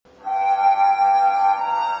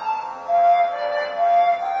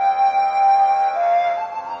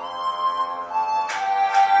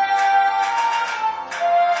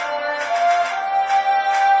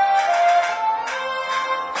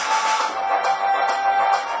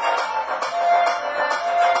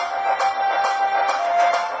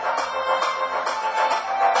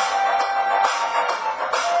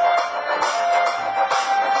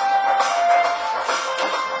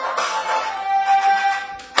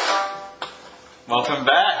Welcome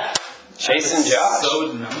back. Chase and Josh.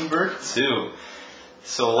 Episode number 2.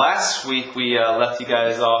 So last week we left you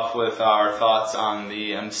guys off with our thoughts on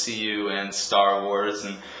the MCU and Star Wars,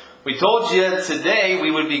 and we told you today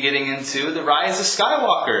we would be getting into The Rise of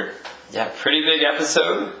Skywalker. Yeah, pretty big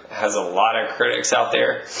episode. Has a lot of critics out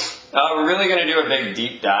there. We're really going to do a big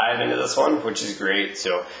deep dive into this one, which is great.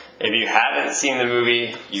 So if you haven't seen the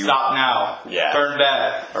movie, Stop now. Yeah. Turn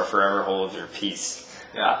back. Or forever hold your peace.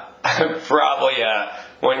 Yeah. Probably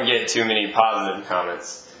wouldn't get too many positive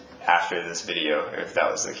comments after this video if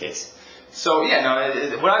that was the case. So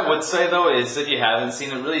what I would say though is if you haven't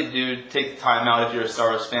seen it, really do take the time out if you're a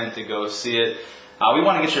Star Wars fan to go see it. We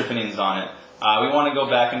want to get your opinions on it. We want to go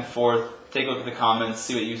back and forth, take a look at the comments,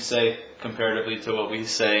 see what you say comparatively to what we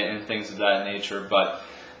say and things of that nature. But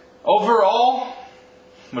overall,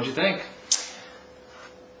 what'd you think?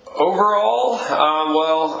 Overall,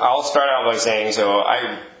 well, I'll start out by saying,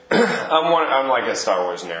 I'm like a Star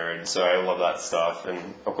Wars nerd, so I love that stuff,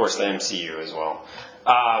 and of course the MCU as well.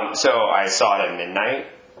 So I saw it at midnight.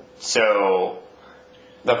 So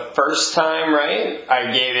the first time, right,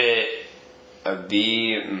 I gave it a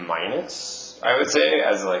B minus, I would say,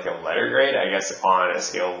 as like a letter grade. I guess on a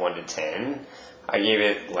scale of 1 to 10, I gave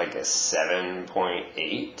it like a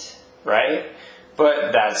 7.8, right?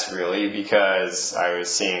 But that's really because I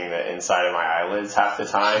was seeing the inside of my eyelids half the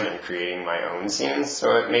time and creating my own scenes,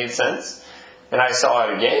 so it made sense. And I saw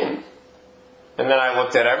it again, and then I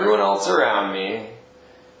looked at everyone else around me,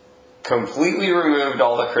 completely removed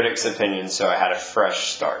all the critics' opinions, so I had a fresh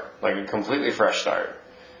start, like a completely fresh start.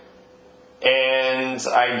 And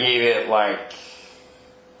I gave it like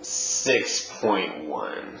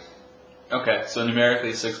 6.1. Okay, so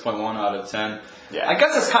numerically 6.1 out of 10. Yeah. I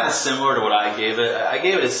guess it's kind of similar to what I gave it. I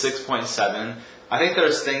gave it a 6.7. I think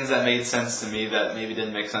there's things that made sense to me that maybe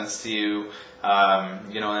didn't make sense to you.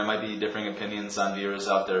 There might be differing opinions on viewers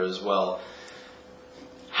out there as well.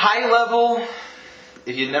 High level,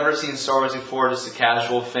 if you've never seen Star Wars before, just a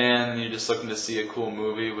casual fan, and you're just looking to see a cool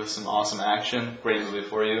movie with some awesome action, great movie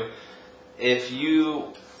for you. If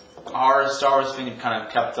you are a Star Wars fan, you've kind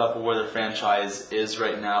of kept up with where the franchise is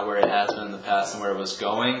right now, where it has been in the past, and where it was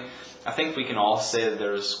going, I think we can all say that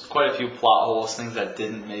there's quite a few plot holes, things that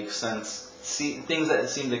didn't make sense, things that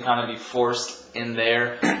seemed to kind of be forced in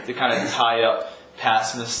there to kind of tie up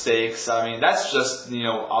past mistakes. I mean, that's just,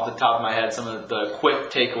 off the top of my head, some of the quick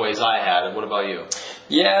takeaways I had. What about you?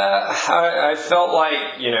 Yeah, I felt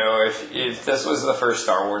like, if this was the first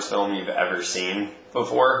Star Wars film you've ever seen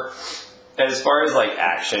before, as far as like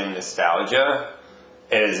action nostalgia,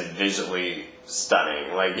 it is visually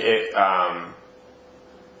stunning. Like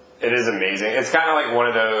it is amazing. It's kind of like one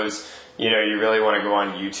of those, you really want to go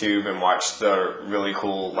on YouTube and watch the really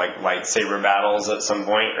cool like lightsaber battles at some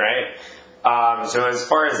point, right? So as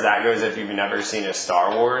far as that goes, if you've never seen a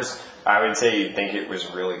Star Wars, I would say you'd think it was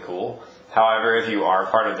really cool. However, if you are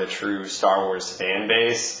part of the true Star Wars fan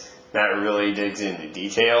base that really digs into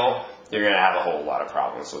detail, you're going to have a whole lot of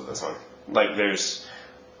problems with this one. Like I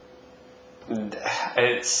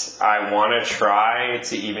want to try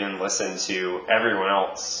to even listen to everyone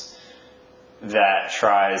else that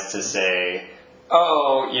tries to say,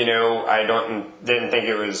 I didn't think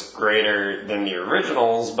it was greater than the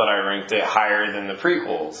originals, but I ranked it higher than the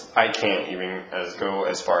prequels. I can't even go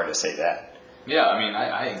as far to say that. Yeah,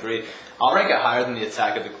 I agree. I'll rank it higher than the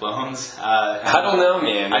Attack of the Clones. I don't know,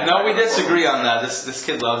 man. I know we disagree on that. This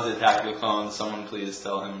kid loves the Attack of the Clones. Someone please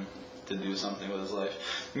tell him to do something with his life.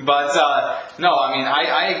 But,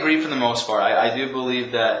 I agree for the most part. I do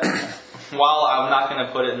believe that while I'm not going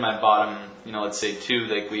to put it in my bottom, let's say 2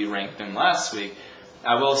 like we ranked them last week,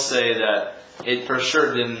 I will say that it for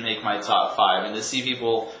sure didn't make my top 5. And to see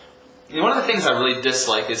people, one of the things I really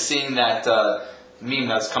dislike is seeing that meme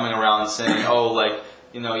that's coming around saying,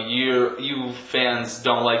 you fans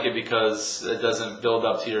don't like it because it doesn't build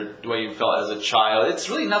up to the way you felt as a child. It's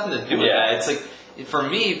really nothing to do with that. It's like, for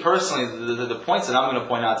me personally, the points that I'm going to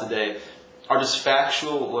point out today are just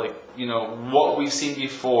factual, what we've seen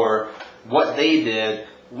before, what they did,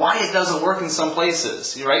 why it doesn't work in some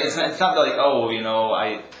places, right? It's not like,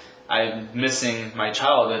 I'm missing my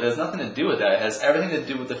childhood. It has nothing to do with that. It has everything to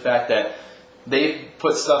do with the fact that they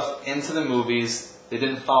put stuff into the movies, they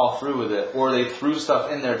didn't follow through with it, or they threw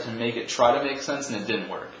stuff in there to try to make sense, and it didn't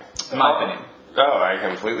work, in my opinion. Oh, I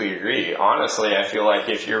completely agree. Honestly, I feel like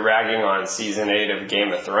if you're ragging on Season 8 of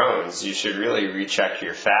Game of Thrones, you should really recheck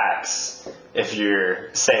your facts if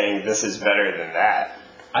you're saying this is better than that.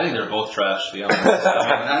 I think they're both trash, to be honest.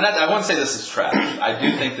 I wouldn't say this is trash. I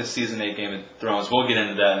do think the Season 8 Game of Thrones, we'll get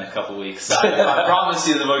into that in a couple weeks. I promise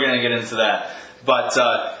you that we're going to get into that. But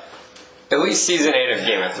at least season 8 of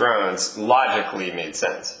Game of Thrones logically made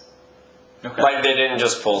sense. Okay. Like they didn't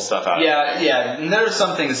just pull stuff out. Yeah. And there are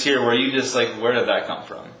some things here where you just like, where did that come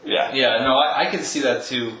from? Yeah. Yeah. No, I could see that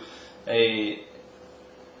too,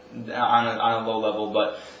 on a low level.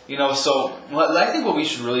 But so I think what we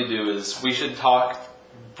should really do is we should talk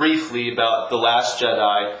briefly about The Last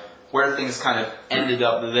Jedi, where things kind of ended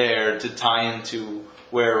up there to tie into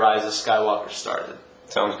where Rise of Skywalker started.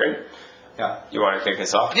 Sounds great. Yeah. You want to kick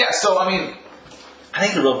us off? Yeah. So I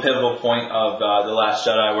think the real pivotal point of The Last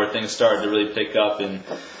Jedi, where things started to really pick up and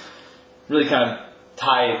really kind of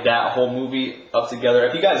tie that whole movie up together.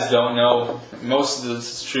 If you guys don't know, most of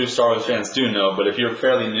the true Star Wars fans do know, but if you're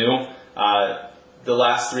fairly new, the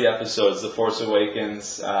last 3 episodes, The Force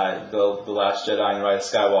Awakens, the Last Jedi, and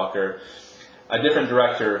Rise of Skywalker, a different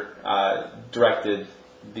director directed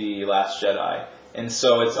The Last Jedi. And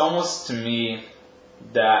so it's almost to me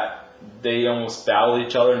that they almost battled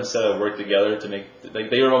each other instead of work together to make, like,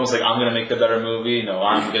 they were almost like, I'm going to make the better movie, no,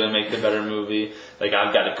 I'm going to make the better movie, like,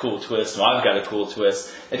 I've got a cool twist, no, I've got a cool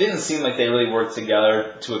twist. It didn't seem like they really worked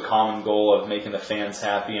together to a common goal of making the fans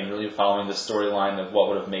happy and really following the storyline of what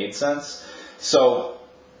would have made sense. So,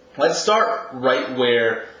 let's start right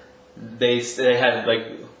where they had, like,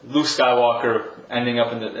 Luke Skywalker ending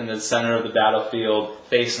up in the center of the battlefield,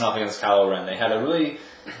 facing off against Kylo Ren. They had a really,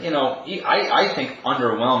 I think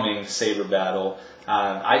underwhelming saber battle.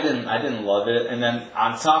 I didn't love it. And then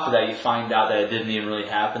on top of that, you find out that it didn't even really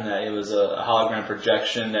happen. That it was a hologram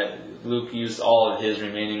projection that Luke used all of his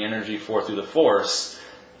remaining energy for through the Force.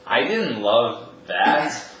 I didn't love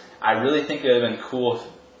that. I really think it would have been cool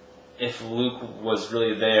if Luke was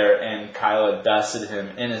really there and Kylo had bested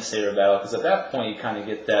him in a saber battle, because at that point you kind of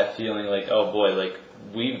get that feeling like, oh boy, like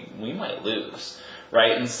we might lose,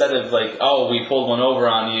 right? Instead of like, oh, we pulled one over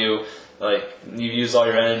on you, like you used all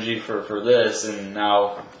your energy for this, and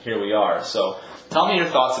now here we are. So tell me your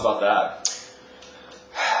thoughts about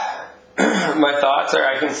that. My thoughts are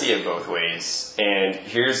I can see it both ways, and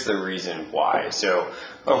here's the reason why. So,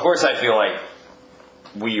 of course, I feel like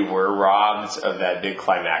we were robbed of that big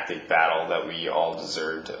climactic battle that we all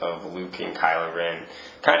deserved, of Luke and Kylo Ren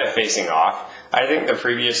kind of facing off. I think the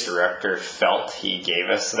previous director felt he gave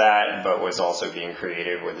us that, but was also being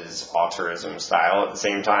creative with his auteurism style at the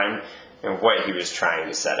same time and what he was trying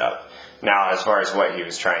to set up. Now, as far as what he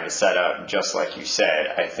was trying to set up, just like you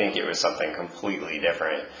said, I think it was something completely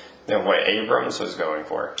different than what Abrams was going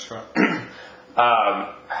for. Sure.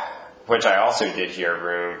 Which I also did hear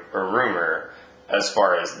a rumor. As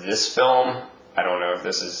far as this film, I don't know if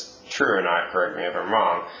this is true or not, correct me if I'm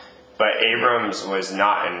wrong, but Abrams was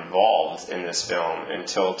not involved in this film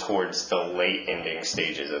until towards the late ending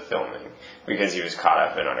stages of filming, because he was caught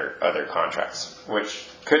up in other contracts, which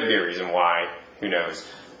could be a reason why, who knows.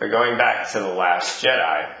 But going back to The Last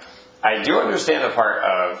Jedi, I do understand the part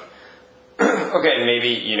of, okay,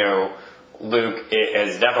 maybe, Luke, it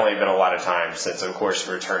has definitely been a lot of time since, of course,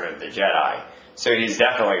 Return of the Jedi. So he's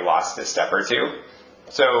definitely lost a step or two.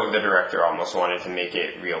 So the director almost wanted to make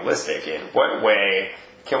it realistic. In what way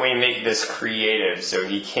can we make this creative so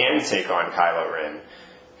he can take on Kylo Ren,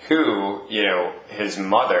 who, his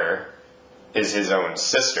mother is his own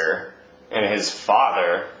sister, and his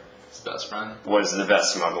father His best friend. was the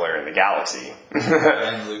best smuggler in the galaxy.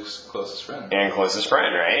 And Luke's closest friend. And closest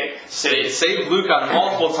friend, right? Saved Luke on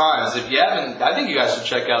multiple times. If you haven't, I think you guys should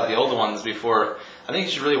check out the older ones before. I think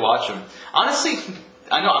you should really watch them. Honestly,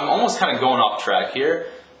 I know I'm almost kind of going off track here,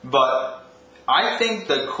 but I think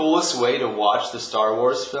the coolest way to watch the Star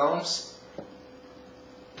Wars films: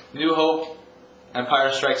 New Hope,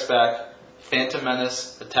 Empire Strikes Back, Phantom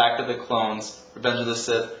Menace, Attack of the Clones, Revenge of the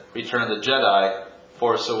Sith, Return of the Jedi,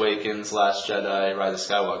 Force Awakens, Last Jedi, Rise of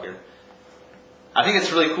Skywalker. I think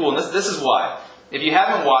it's really cool, and this is why. If you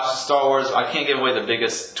haven't watched Star Wars, I can't give away the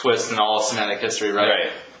biggest twist in all of cinematic history,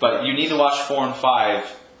 right? But you need to watch 4 and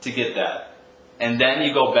 5 to get that. And then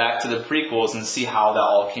you go back to the prequels and see how that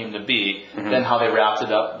all came to be. Mm-hmm. Then how they wrapped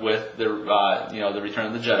it up with the the Return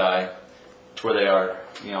of the Jedi, to where they are,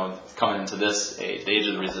 coming into this age, the Age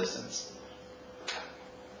of the Resistance.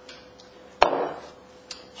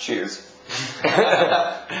 Choose.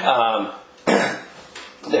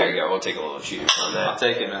 There you go. We'll take a little choose on that. I'll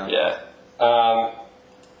take it, man. Yeah.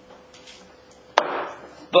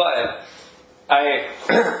 But I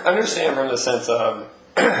understand from the sense of,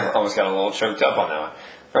 almost got a little choked up on that one.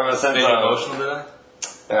 From a sense Made of you emotional, did I?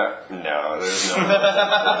 No, there's no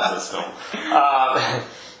emotion in this film.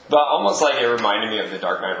 But almost like it reminded me of The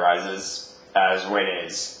Dark Knight Rises, as when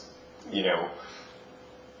it's,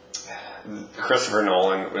 Christopher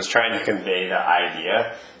Nolan was trying to convey the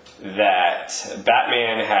idea that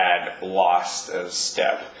Batman had lost a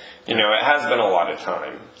step You know, it has been a lot of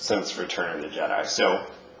time since Return of the Jedi, so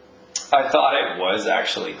I thought it was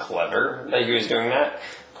actually clever that he was doing that.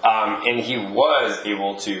 And he was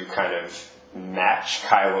able to kind of match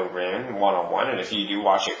Kylo Ren one-on-one, and if you do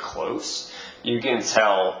watch it close, you can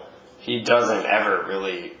tell he doesn't ever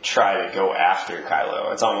really try to go after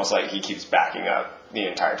Kylo. It's almost like he keeps backing up the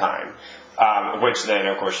entire time, which then,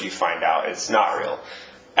 of course, you find out it's not real.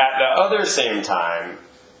 At the other same time,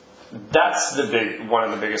 that's one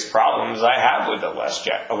of the biggest problems I have with The Last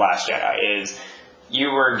Jedi is you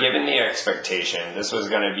were given the expectation this was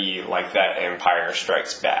going to be like that Empire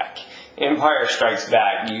Strikes Back. Empire Strikes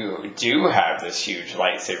Back, you do have this huge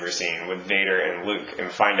lightsaber scene with Vader and Luke and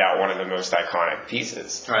find out one of the most iconic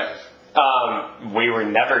pieces. Right. We were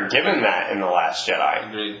never given that in The Last Jedi.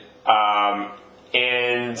 Agreed.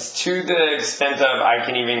 And to the extent of I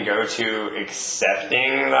can even go to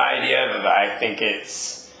accepting the idea that I think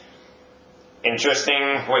it's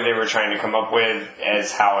interesting what they were trying to come up with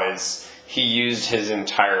as he used his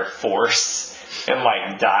entire force and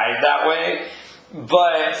like died that way.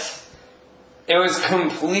 But it was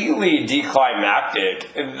completely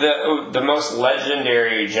declimactic. The most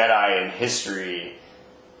legendary Jedi in history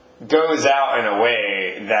goes out in a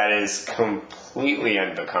way that is completely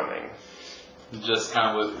unbecoming. Just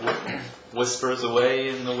kind of whispers away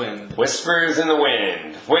in the wind. Whispers in the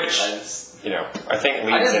wind, which, I think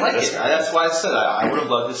leads I didn't into like this it. one. That's why I said I would have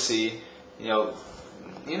loved to see, even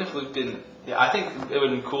if Luke didn't. Yeah, I think it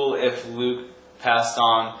would have been cool if Luke passed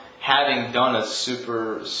on having done a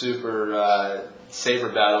super saber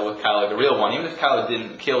battle with Kylo, like a real one. Even if Kylo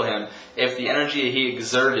didn't kill him, if the energy he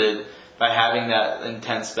exerted by having that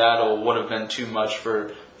intense battle would have been too much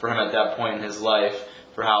for him at that point in his life,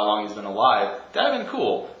 for how long he's been alive, that would have been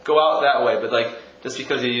cool. Go out that way, but just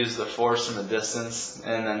because you use the Force from a distance,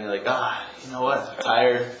 and then you're like, you know what, I'm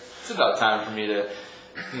tired. It's about time for me to,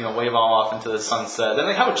 wave all off into the sunset.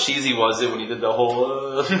 Then, how cheesy was it when he did the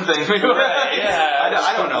whole thing? Right, yeah,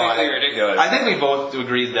 I don't know. Completely ridiculous. I think we both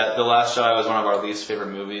agreed that The Last Jedi was one of our least favorite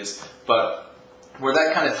movies, but where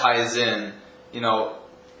that kind of ties in,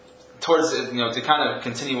 towards to kind of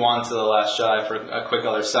continue on to The Last Jedi for a quick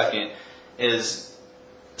other second, is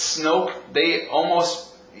Snoke.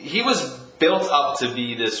 He was built up to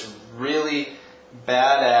be this really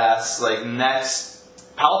badass, next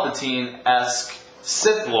Palpatine-esque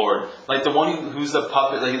Sith Lord, the one who's the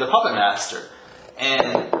puppet, the puppet master,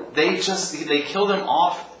 and they killed him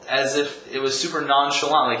off as if it was super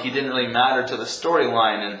nonchalant, he didn't really matter to the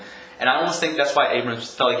storyline, and I almost think that's why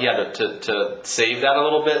Abrams felt like he had to save that a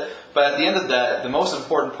little bit. But at the end of that, the most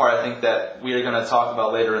important part I think that we are going to talk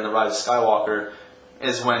about later in The Rise of Skywalker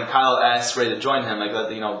is when Kylo asks Rey to join him,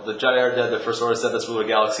 the Jedi are dead, the First Order set this ruler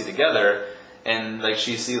galaxy together, and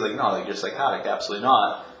she sees no, you're psychotic, absolutely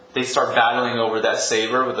not. They start battling over that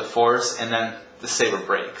saber with the Force, and then the saber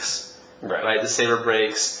breaks. Right? The saber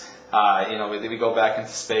breaks. We go back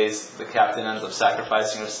into space. The captain ends up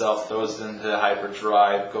sacrificing herself, throws it into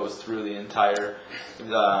hyperdrive, goes through the entire,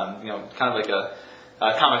 kind of like a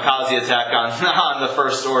kamikaze attack on the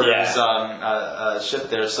First Order's ship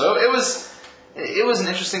there. So it was an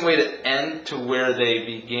interesting way to end to where they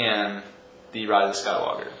began the Rise of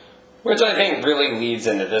Skywalker. Which I think really leads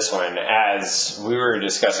into this one, as we were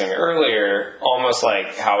discussing earlier, almost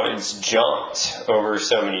like how it's jumped over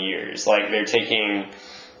so many years. They're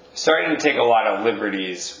starting to take a lot of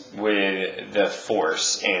liberties with the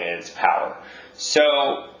Force and its power.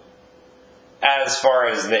 So, as far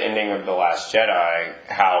as the ending of The Last Jedi,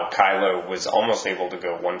 how Kylo was almost able to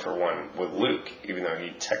go 1-for-1 with Luke, even though he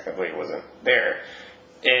technically wasn't there,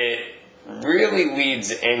 it really leads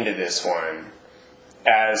into this one.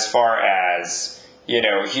 As far as,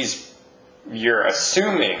 you're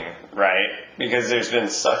assuming, right? Because there's been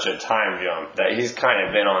such a time jump that he's kind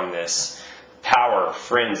of been on this power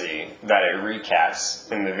frenzy that it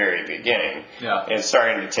recaps in the very beginning. Yeah. And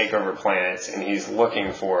starting to take over planets, and he's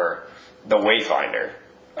looking for the Wayfinder,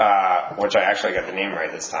 which I actually got the name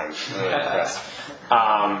right this time. I'm really impressed.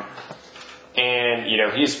 And,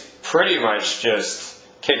 he's pretty much just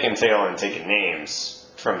kicking tail and taking names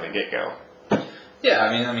from the get-go. Yeah,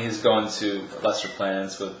 I mean, he's going to lesser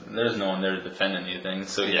planets there's no one there to defend anything,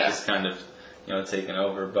 so he's just kind of, taking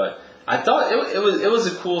over. But I thought it was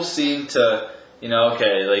a cool scene to,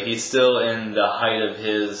 he's still in the height of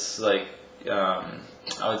his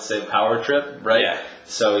I would say power trip, right? Yeah.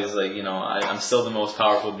 So he's I'm still the most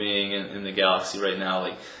powerful being in the galaxy right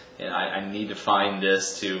now, and I need to find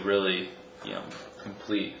this to really,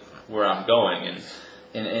 complete where I'm going,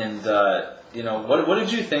 and what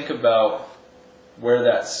did you think about where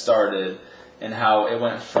that started and how it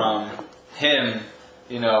went from him,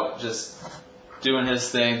 just doing his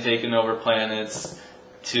thing, taking over planets,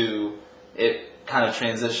 to it kind of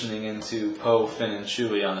transitioning into Poe, Finn, and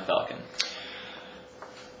Chewie on the Falcon?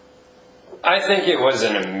 I think it was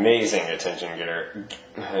an amazing attention getter.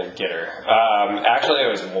 Actually, it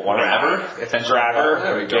was one Grabber? of Attention grabber, grabber?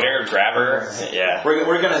 There we go. getter, grabber. Yeah.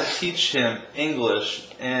 We're going to teach him English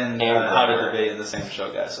and how to grammar. debate in the same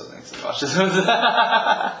show, guys. So thanks so much.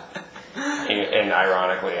 And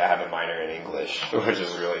ironically, I have a minor in English, which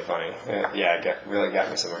is really funny. Yeah, it really got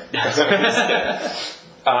me somewhere. But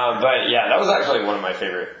yeah, that was actually one of my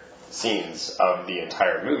favorite scenes of the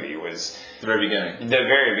entire movie. Was The very beginning. the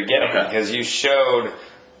very beginning, Okay. because you showed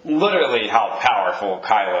literally how powerful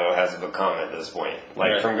Kylo has become at this point.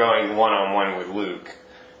 Like Right. from going one-on-one with Luke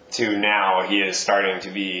to now he is starting to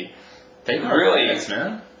be Vader, really yes,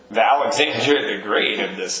 man. the Alexander the Great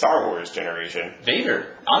of the Star Wars generation. Vader.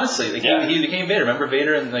 Honestly, like, Yeah. he became Vader. Remember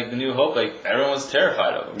Vader in like The New Hope? Like everyone was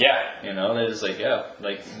terrified of him. Yeah. You know, they're just like, yeah.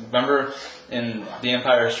 Like remember in The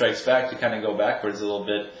Empire Strikes Back, to kind of go backwards a little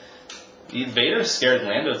bit. Vader scared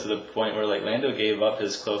Lando to the point where like Lando gave up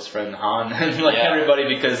his close friend Han and like Yeah. everybody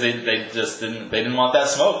because they just didn't want that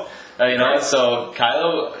smoke. You know, Right. so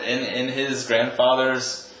Kylo in his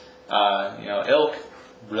grandfather's ilk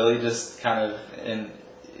really just kind of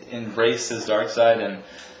embraced his dark side, and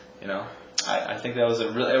you know, I think that was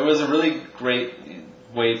a really great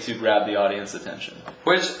way to grab the audience attention.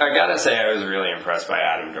 Which I gotta say, I was really impressed by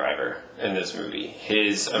Adam Driver in this movie.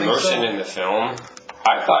 His think emotion so. in the film,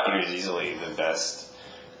 I thought he was easily the best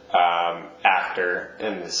actor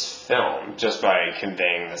in this film, just by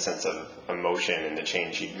conveying the sense of emotion and the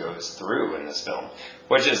change he goes through in this film.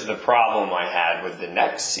 Which is the problem I had with the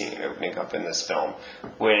next scene opening up in this film,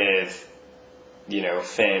 with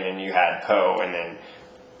Finn, and you had Poe, and then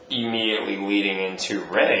immediately leading into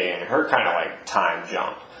Rey and her kind of like time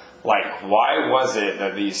jump. Like, why was it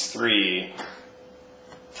that these three,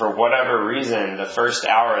 for whatever reason, the first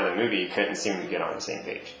hour of the movie couldn't seem to get on the same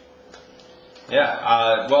page?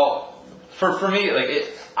 Yeah, well, for me,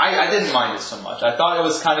 like I didn't mind it so much. I thought it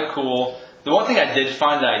was kind of cool. The one thing I did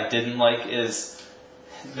find that I didn't like is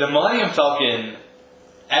the Millennium Falcon.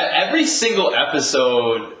 Every single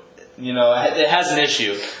episode, it has an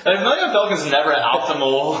issue. Like, Millennium Falcon's never at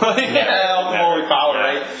optimal, optimal power,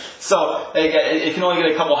 right? So it can only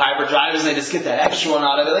get a couple hyperdrives, and they just get that extra one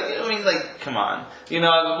out of it. Like, come on.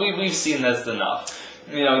 We've seen this enough.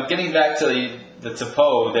 Getting back to the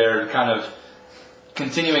Poe, they're kind of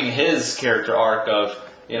continuing his character arc of,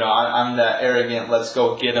 I'm that arrogant, let's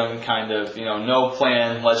go get him kind of, no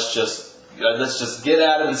plan, let's just get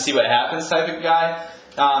at him and see what happens type of guy.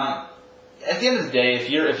 At the end of the day, if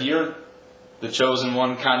you're the chosen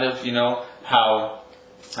one, kind of, how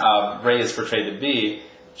Rey is portrayed to be,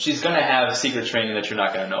 she's going to have secret training that you're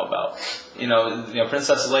not going to know about.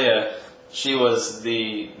 Princess Leia, she was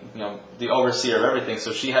the overseer of everything,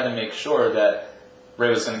 so she had to make sure that Rey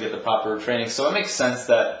was going to get the proper training. So it makes sense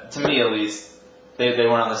that, to me at least, they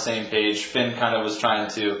weren't on the same page. Finn kind of was trying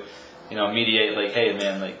to, mediate, like, hey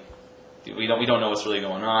man, like, we don't know what's really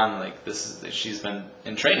going on. Like, she's been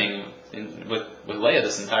in training with Leia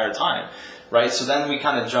this entire time, right? So then we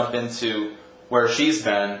kind of jump into where she's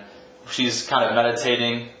been. She's kind of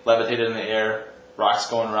meditating, levitated in the air, rocks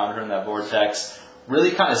going around her in that vortex,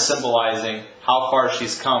 really kind of symbolizing how far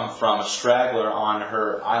she's come from a straggler on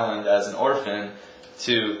her island as an orphan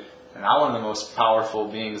to now one of the most powerful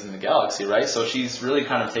beings in the galaxy, right? So she's really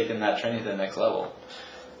kind of taken that training to the next level.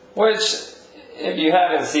 Which, if you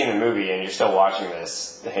haven't seen the movie and you're still watching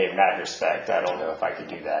this, hey, mad respect, I don't know if I could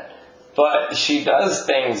do that. But she does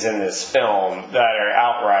things in this film that are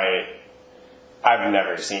outright, I've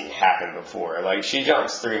never seen happen before. Like, she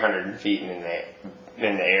jumps 300 feet in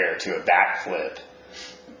the air to a backflip.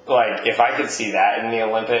 Like, if I could see that in the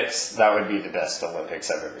Olympics, that would be the best Olympics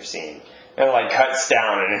I've ever seen. And, like, cuts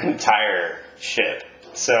down an entire ship.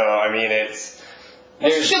 So, I mean,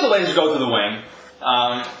 She had the lasers go through the wing.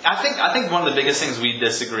 I think one of the biggest things we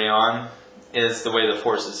disagree on is the way the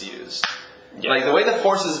Force is used. Yeah. Like, the way the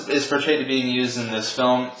Force is portrayed to being used in this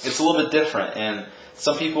film, it's a little bit different. And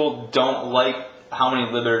some people don't like how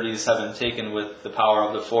many liberties have been taken with the power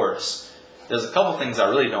of the Force. There's a couple things I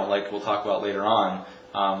really don't like we'll talk about later on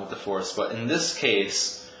with the Force. But in this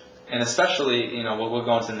case, and especially, we'll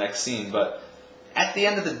go into the next scene, but at the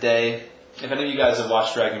end of the day, if any of you guys have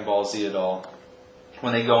watched Dragon Ball Z at all,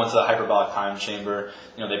 when they go into the hyperbolic time chamber,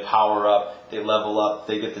 they power up, they level up,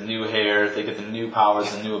 they get the new hair, they get the new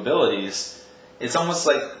powers and new abilities. It's almost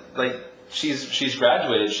like she's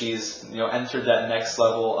graduated, she's entered that next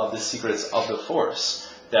level of the secrets of the Force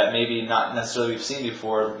that maybe not necessarily we've seen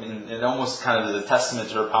before. And it almost kind of is a testament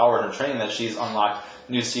to her power and her training that she's unlocked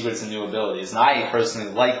new secrets and new abilities. And I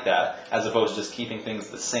personally like that, as opposed to just keeping things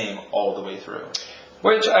the same all the way through.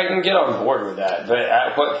 Which I can get on board with that, but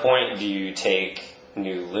at what point do you take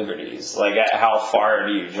new liberties? Like, at how far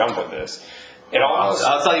do you jump with this? It almost...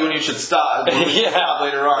 I'll tell you when you should stop. Stop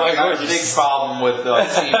later on. Like, I have a big problem with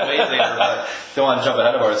seeing amazing, but don't want to jump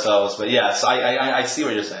ahead of ourselves. But yes, I see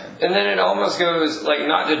what you're saying. And then it almost goes, like,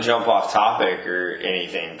 not to jump off topic or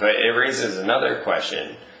anything, but it raises another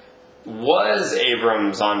question. Was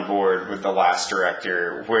Abrams on board with the last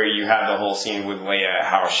director, where you have the whole scene with Leia,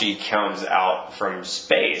 how she comes out from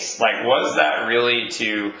space? Like, was that really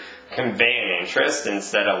to convey an interest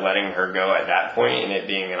instead of letting her go at that point and it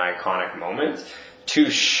being an iconic moment to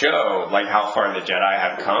show like how far the Jedi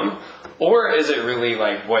have come? Or is it really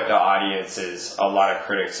like what the audience is, a lot of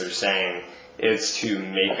critics are saying, is to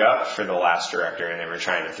make up for the last director and they were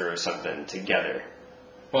trying to throw something together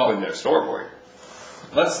with no storyboard?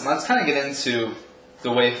 Let's kind of get into the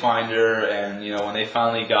Wayfinder, and when they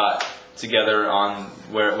finally got together on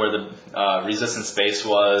where the Resistance base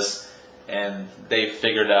was, and they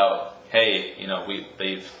figured out, hey,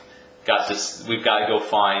 we've got to go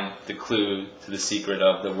find the clue to the secret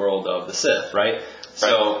of the world of the Sith, right?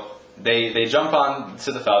 So they jump on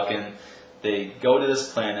to the Falcon. They go to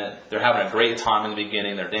this planet. They're having a great time in the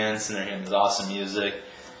beginning. They're dancing. They're hearing this awesome music,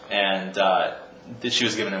 and she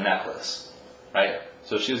was given a necklace, right?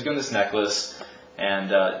 So she was given this necklace, and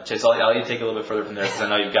Chase, I'll let you take it a little bit further from there because I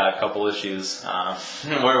know you've got a couple issues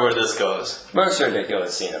where this goes. Most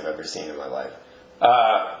ridiculous scene I've ever seen in my life.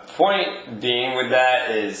 Point being with that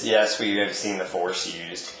is, yes, we have seen the Force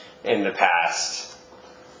used in the past.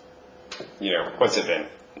 What's it been?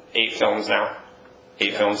 8 films now?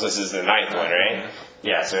 8 films. This is the 9th one, right?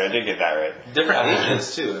 Yeah, so I did get that right. Different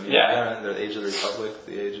ages, too. Yeah. The age of the Republic,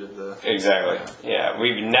 the age of the... Exactly. Yeah,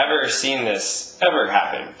 we've never seen this ever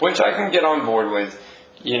happen, which I can get on board with.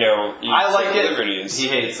 I like it. Liberties. He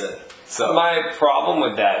hates it. So my problem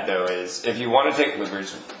with that, though, is if you want to take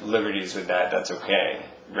liberties with that, that's okay,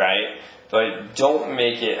 right? But don't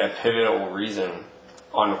make it a pivotal reason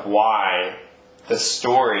on why the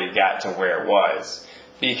story got to where it was.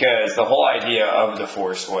 Because the whole idea of the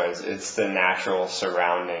Force was it's the natural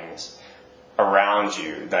surroundings around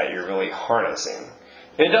you that you're really harnessing.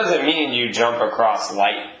 It doesn't mean you jump across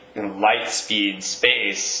light speed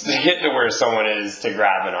space to get to where someone is to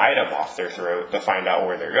grab an item off their throat to find out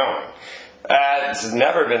where they're going. That's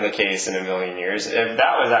never been the case in a million years. If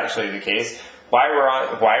that was actually the case, why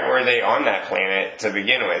were they on that planet to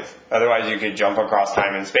begin with? Otherwise, you could jump across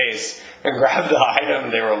time and space and grab the item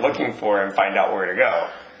they were looking for and find out where to go.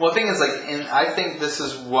 Well, the thing is, and I think this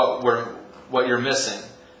is what you're missing,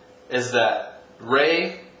 is that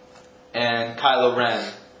Rey and Kylo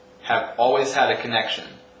Ren have always had a connection.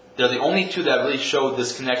 They're the only two that really showed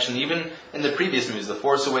this connection, even in the previous movies, The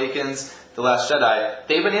Force Awakens, The Last Jedi.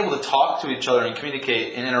 They've been able to talk to each other and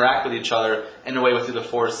communicate and interact with each other in a way through the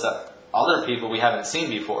Force that other people we haven't seen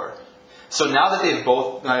before. So now that they've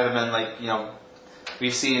both been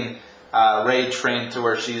we've seen Rey trained to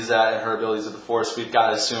where she's at and her abilities of the Force, we've got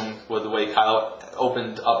to assume with the way Kylo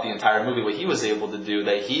opened up the entire movie, what he was able to do,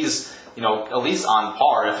 that he's at least on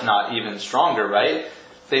par, if not even stronger, right?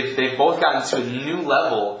 They've both gotten to a new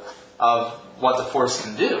level of what the Force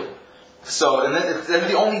can do. So, and they're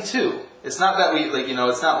the only two. It's not that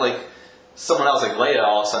it's not like someone else like Leia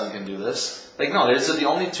all of a sudden can do this. No, they're the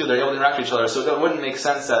only two. They're able to interact with each other. So it wouldn't make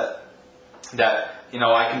sense that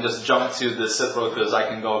I can just jump to the Sith Lord because I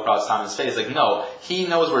can go across time and space. No, he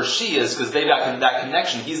knows where she is because they've got that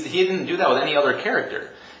connection. He didn't do that with any other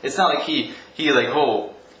character. It's not like he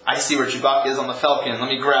I see where Chewbacca is on the Falcon. Let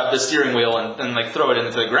me grab the steering wheel and throw it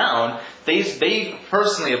into the ground. They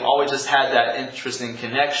personally have always just had that interesting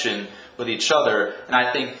connection with each other, and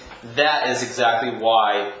I think that is exactly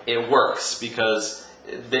why it works, because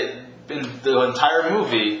in the entire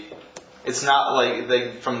movie, it's not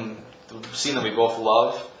from the scene that we both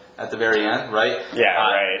love at the very end, right? Yeah,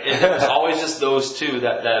 right. It was always just those two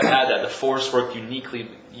that have had that. The Force worked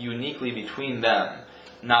uniquely between them,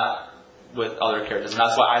 not with other characters. And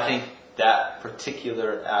that's why I think that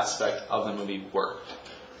particular aspect of the movie worked.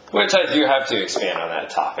 Which I do have to expand on that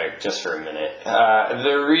topic just for a minute.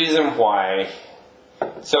 The reason why...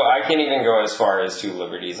 So I can't even go as far as 2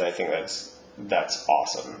 liberties. I think that's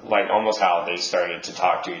awesome. Almost how they started to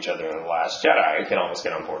talk to each other in The Last Jedi. I can almost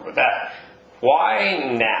get on board with that.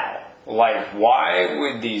 Why now? Why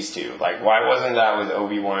with these two? Why wasn't that with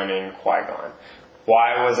Obi-Wan and Qui-Gon?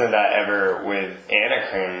 Why wasn't that ever with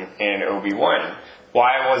Anakin and Obi-Wan?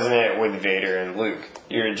 Why wasn't it with Vader and Luke?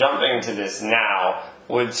 You're jumping to this now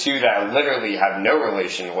with 2 that literally have no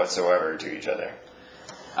relation whatsoever to each other.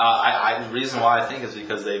 The reason why I think is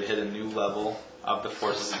because they've hit a new level of the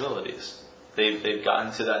Force's abilities. They've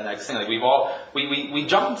gotten to that next thing. Like we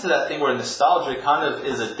jump into that thing where nostalgia kind of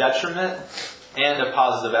is a detriment and a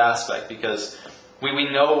positive aspect, because we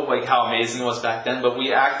know like how amazing it was back then, but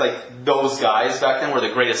we act like those guys back then were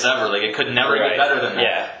the greatest ever. Like it could never get better than that.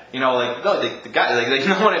 Yeah. You know, like no, the guy, like you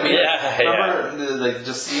know what I mean? Yeah. Remember, like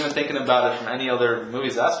just even thinking about it from any other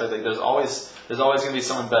movie's aspect, like there's always going to be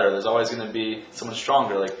someone better. There's always going to be someone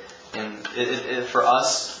stronger. Like, and for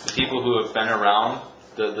us, the people who have been around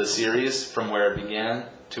the series from where it began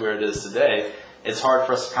to where it is today, it's hard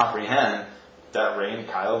for us to comprehend that Rey and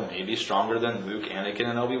Kylo may be stronger than Luke, Anakin,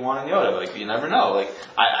 and Obi-Wan and Yoda. Like, you never know. Like,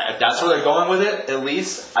 if that's where they're going with it, at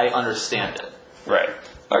least I understand it. Right.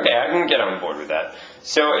 Okay, I can get on board with that.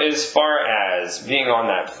 So as far as being on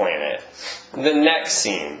that planet, the next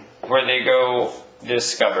scene where they go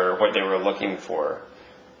discover what they were looking for,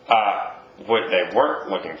 what they weren't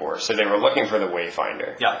looking for. So they were looking for the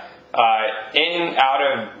Wayfinder. Yeah. Out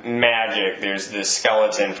of magic, there's this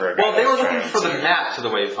skeleton for a guy. Well, they were looking for the map to the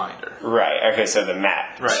Wayfinder. Right. Okay, so the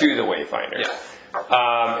map to the Wayfinder.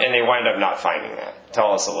 Yeah. And they wind up not finding that.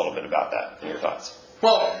 Tell us a little bit about that and your thoughts.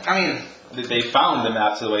 Well, I mean, they found the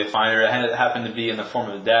map to the Wayfinder. It happened to be in the form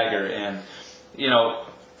of a dagger, and you know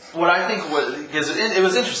what I think was, because it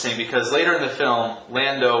was interesting because later in the film,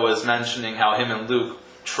 Lando was mentioning how him and Luke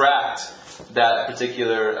tracked that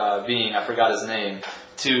particular being, I forgot his name,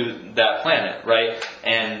 to that planet, right?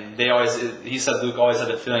 And he said Luke always had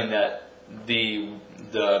the feeling that the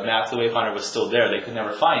map to the Wayfinder was still there. They could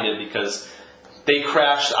never find it because they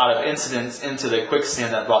crashed out of incidents into the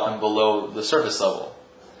quicksand that brought them below the surface level,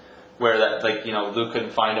 where that, like, you know, Luke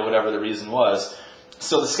couldn't find it, whatever the reason was.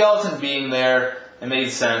 So the skeleton being there, it made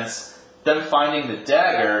sense. Them finding the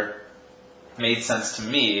dagger made sense to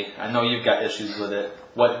me. I know you've got issues with it.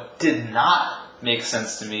 What did not make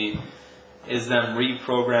sense to me is them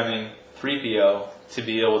reprogramming 3PO to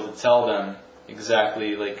be able to tell them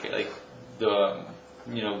exactly like the,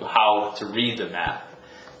 you know, how to read the map.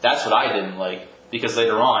 That's what I didn't like, because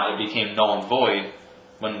later on it became null and void.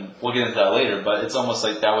 When we'll get into that later, but it's almost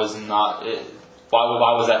like that was not it.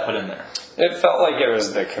 Why was that put in there? It felt like it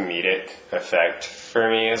was the comedic effect for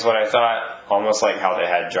me, is what I thought. Almost like how they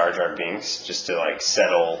had Jar Jar Binks, just to like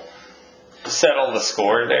settle the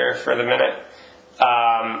score there for the minute.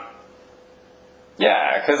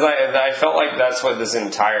 Yeah, because I felt like that's what this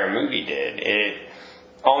entire movie did. It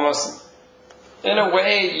almost, in a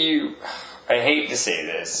way, I hate to say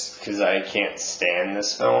this because I can't stand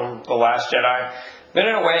this film, The Last Jedi, but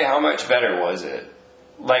in a way, how much better was it?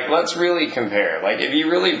 Like, let's really compare. Like, if you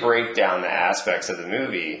really break down the aspects of the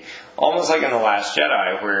movie, almost like in The Last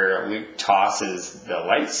Jedi, where Luke tosses the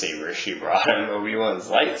lightsaber she brought him, Obi-Wan's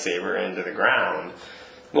lightsaber, into the ground,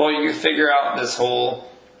 well, you figure out this whole,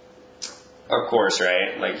 of course,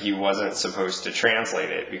 right? Like, he wasn't supposed to translate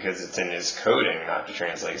it because it's in his coding not to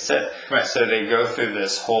translate Sith. Right. So they go through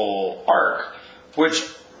this whole arc, which,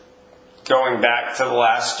 going back to The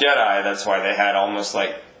Last Jedi, that's why they had almost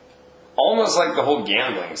like the whole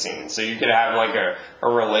gambling scene. So you could have like a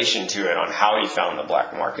relation to it on how he found the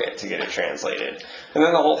black market to get it translated. And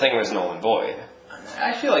then the whole thing was null and void.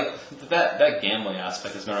 I feel like that gambling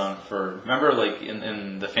aspect has been around for, remember like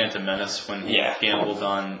in The Phantom Menace when he gambled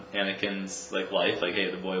on Anakin's like life, like, hey,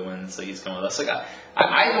 the boy wins, like he's coming with us. Like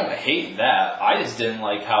I don't hate that. I just didn't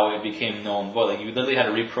like how it became null and void. Like you literally had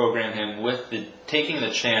to reprogram him with taking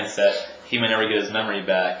the chance that he might never get his memory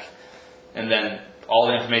back, and then all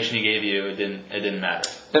the information he gave you, it didn't matter.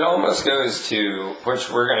 It almost goes to, which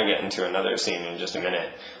we're going to get into another scene in just a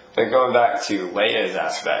minute, but going back to Leia's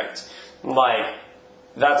aspect, like,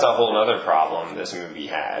 that's a whole other problem this movie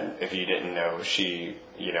had. If you didn't know, she,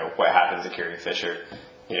 you know, what happened to Carrie Fisher,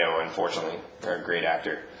 you know, unfortunately, they're a great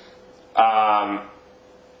actor.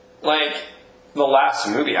 Like, the last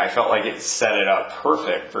movie, I felt like it set it up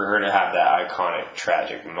perfect for her to have that iconic,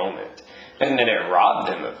 tragic moment. And then it robbed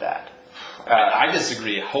him of that. I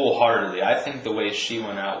disagree wholeheartedly. I think the way she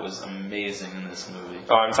went out was amazing in this movie.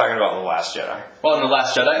 Oh, I'm talking about The Last Jedi. Well, in The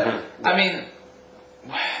Last Jedi? I mean,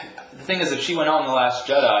 the thing is, if she went out in The Last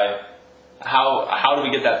Jedi, how do we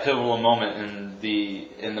get that pivotal moment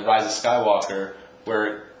in the Rise of Skywalker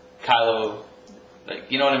where Kylo,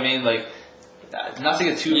 like, you know what I mean? Like, not to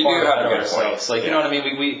get too far ahead of ourselves. Like, you know what I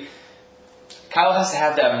mean? We Kylo has to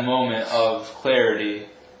have that moment of clarity.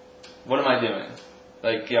 What am I doing?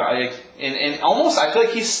 Like, yeah, and almost I feel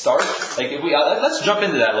like he starts, like, if we let's jump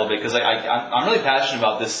into that a little bit, because I'm really passionate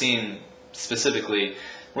about this scene specifically.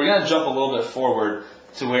 We're gonna jump a little bit forward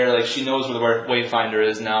to where, like, she knows where the Wayfinder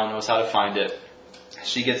is now, knows how to find it.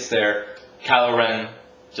 She gets there. Kylo Ren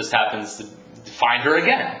just happens to find her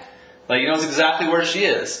again. Like, he knows exactly where she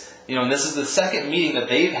is. And this is the second meeting that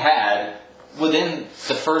they've had within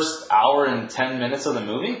the first hour and 10 minutes of the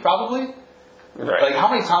movie, probably. Right. Like, how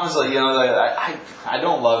many times, I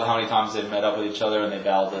don't love how many times they've met up with each other and they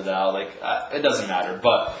battled it out. Like, it doesn't matter.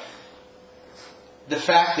 But the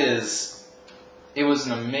fact is, it was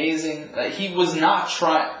an amazing... he was not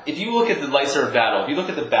trying... If you look at the lightsaber battle, if you look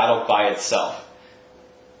at the battle by itself,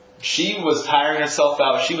 she was tiring herself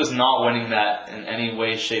out. She was not winning that in any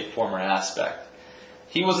way, shape, form, or aspect.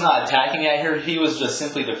 He was not attacking at her. He was just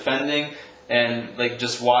simply defending and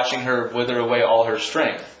just watching her wither away all her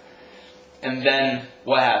strength. And then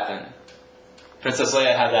what happened? Princess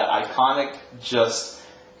Leia had that iconic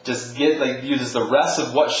uses the rest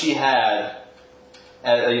of what she had,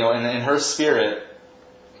 in her spirit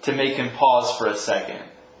to make him pause for a second.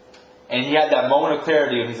 And he had that moment of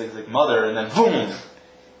clarity, and he's like, "Mother," and then boom.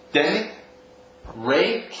 Then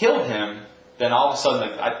Rey killed him. Then all of a sudden,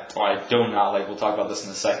 we'll talk about this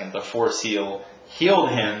in a second. The Force healed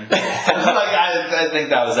him. I think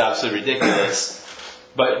that was absolutely ridiculous.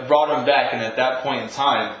 But brought him back, and at that point in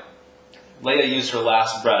time, Leia used her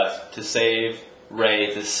last breath to save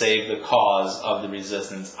Rey, to save the cause of the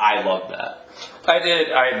Resistance. I love that.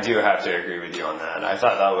 I do have to agree with you on that. I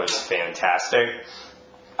thought that was fantastic.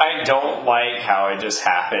 I don't like how it just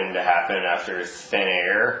happened to happen after thin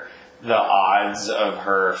air. The odds of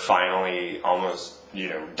her finally almost,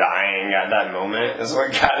 dying at that moment is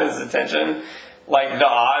what got his attention. Like, the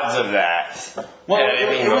odds of that. Well,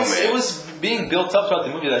 it was being built up throughout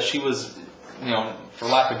the movie that she was, for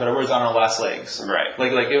lack of better words, on her last legs. Right.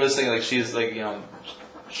 It was saying, she's,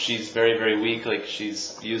 she's very, very weak.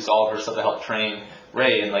 She's used all of her stuff to help train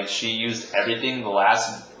Rey, and, she used everything, the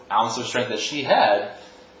last ounce of strength that she had,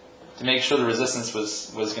 to make sure the Resistance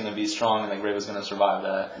was going to be strong and Rey was going to survive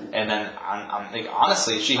that. And then,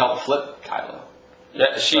 honestly, she helped flip Kylo.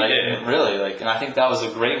 Yeah, she did. Really, and I think that was a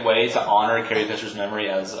great way to honor Carrie Fisher's memory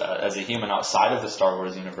as a human outside of the Star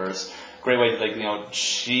Wars universe. Great way,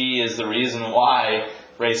 she is the reason why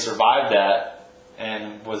Rey survived that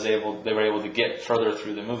and they were able to get further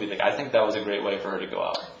through the movie. I think that was a great way for her to go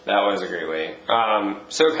out. That was a great way.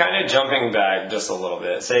 So kind of jumping back just a little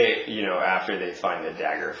bit, say, after they find the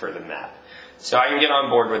dagger for the map. So I can get on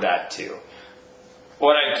board with that too.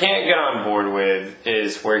 What I can't get on board with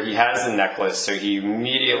is where he has the necklace, so he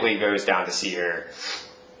immediately goes down to see her.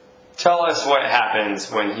 Tell us what happens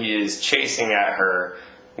when he is chasing at her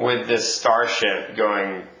with this starship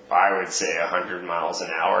going, I would say, 100 miles an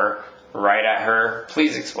hour, right at her.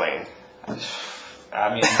 Please explain.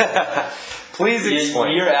 Please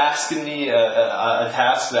explain. You're asking me a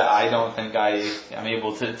task that I don't think I am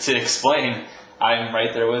able to explain. I'm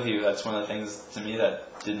right there with you. That's one of the things to me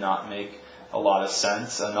that did not make a lot of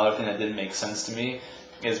sense. Another thing that didn't make sense to me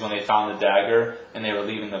is when they found the dagger and they were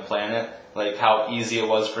leaving the planet, how easy it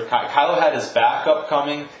was for Kylo had his backup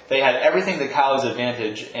coming. They had everything to Kylo's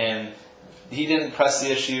advantage, and he didn't press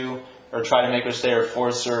the issue or try to make her stay or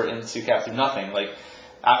force her into captive. Nothing.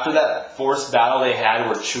 After that Force battle they had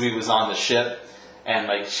where Chewie was on the ship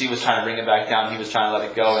and she was trying to bring it back down, he was trying to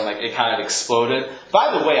let it go, and it kind of exploded.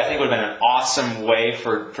 By the way, I think it would have been an awesome way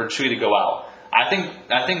for Chewie to go out. I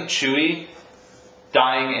think Chewie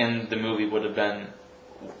dying in the movie would have been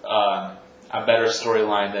a better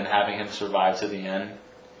storyline than having him survive to the end.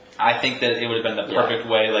 I think that it would have been the perfect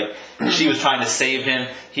way. She was trying to save him.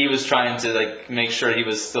 He was trying to make sure he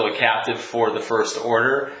was still a captive for the First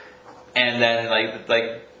Order. And then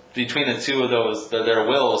between the two of those, their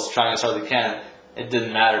wills trying as hard as they can, it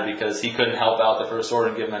didn't matter because he couldn't help out the First Order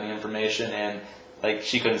and give him any information, and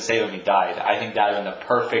she couldn't save him. He died. I think that would have been the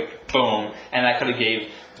perfect boom, and that could have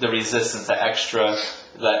gave the Resistance the extra,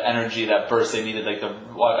 that energy, that burst they needed,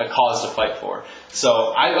 a cause to fight for.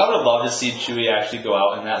 So I would have loved to see Chewie actually go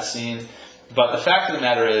out in that scene. But the fact of the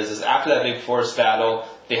matter is after that big Force battle,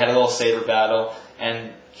 they had a little saber battle,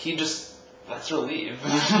 and he just lets her leave.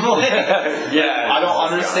 I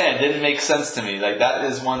don't understand. It didn't make sense to me. That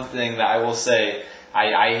is one thing that I will say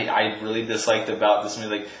I really disliked about this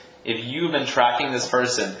movie. If you've been tracking this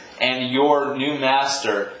person and your new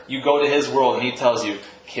master, you go to his world and he tells you,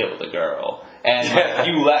 kill the girl. And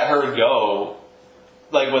you let her go,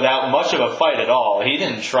 without much of a fight at all. He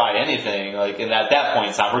didn't try anything. And at that point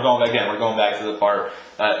in time, we're going back to the part,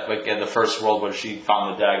 in the first world where she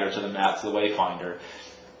found the dagger to the map, to the Wayfinder.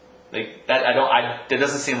 That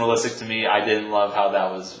doesn't seem realistic to me. I didn't love how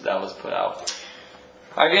that was put out.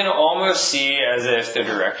 I can almost see as if the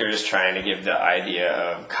director is trying to give the idea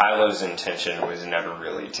of Kylo's intention was never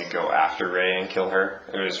really to go after Rey and kill her.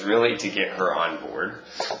 It was really to get her on board,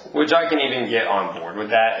 which I can even get on board with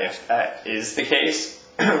that if that is the case.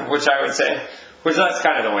 which I would say, which that's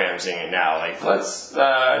kind of the way I'm seeing it now. Like, let's,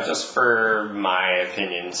 just for my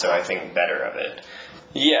opinion, so I think better of it.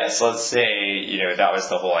 Yes, let's say, that was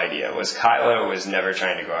the whole idea, was Kylo was never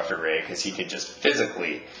trying to go after Rey because he could just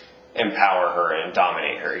physically empower her and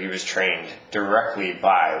dominate her. He was trained directly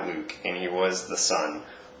by Luke, and he was the son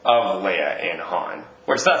of Leia and Han.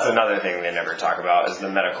 Which that's another thing they never talk about is the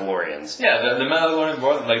Metachlorians. Yeah, the Mandalorian,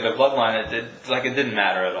 like the bloodline, it didn't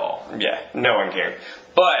matter at all. Yeah, no one cared.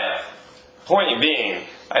 But point being,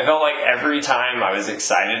 I felt like every time I was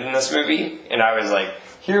excited in this movie, and I was like,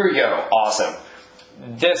 here we go, awesome.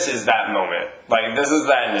 This is that moment. Like, this is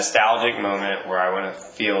that nostalgic moment where I want to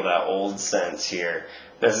feel that old sense here.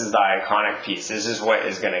 This is the iconic piece. This is what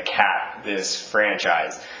is going to cap this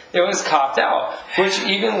franchise. It was copped out, which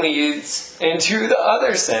even leads into the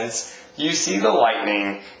other sense. You see the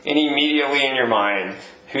lightning, and immediately in your mind,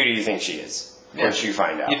 who do you think she is? Yeah. Once you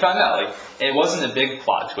find out. You found out. Like, it wasn't a big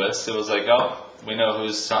plot twist. It was like, oh, we know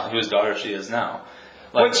whose daughter she is now.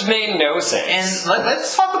 Like, which made no sense. And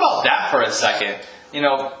let's talk about that for a second.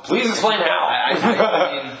 Please explain how.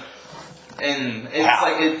 I mean, and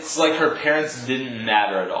it's like her parents didn't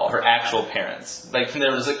matter at all. Her actual parents, like, they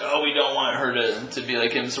were just like, oh, we don't want her to be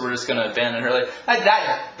like him, so we're just gonna abandon her. Like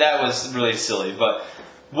that was really silly. But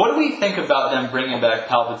what do we think about them bringing back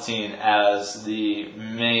Palpatine as the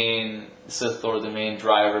main Sith Lord, the main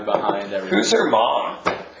driver behind everything? Who's her mom?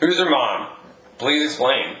 Please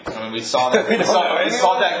explain. I mean, we saw that. We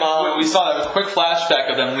saw that with a quick flashback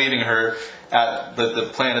of them leaving her at the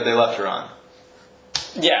planet they left her on.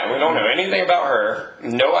 Yeah, we don't know anything about her.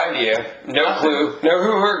 No idea. No clue.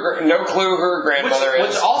 No clue who her grandmother is.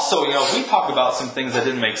 Which also, we talk about some things that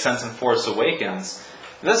didn't make sense in Force Awakens.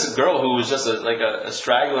 This girl who was just a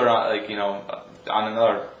straggler on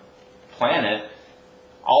another planet,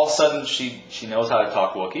 all of a sudden she knows how to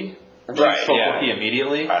talk Wookiee. Right, spoke yeah. Wookiee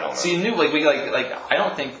immediately. I don't know. So you knew, I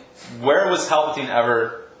don't think, where was Palpatine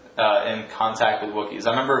ever in contact with Wookiees? I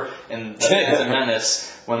remember in The Phantom Menace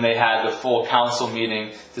when they had the full council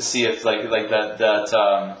meeting to see if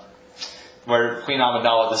where Queen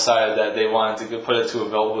Amidala decided that they wanted to put it to a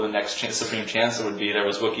vote who the next Supreme Chancellor would be. There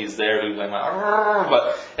was Wookiees there who went,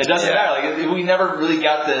 but it doesn't matter. We never really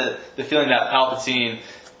got the feeling that Palpatine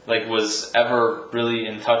was ever really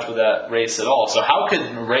in touch with that race at all. So how could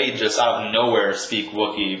Rey just out of nowhere speak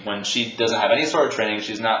Wookiee when she doesn't have any sort of training?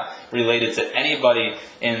 She's not related to anybody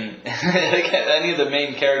in any of the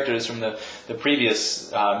main characters from the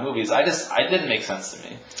previous movies. It didn't make sense to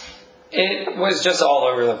me. It was just all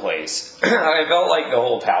over the place. I felt like the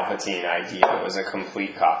whole Palpatine idea was a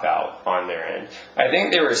complete cop-out on their end. I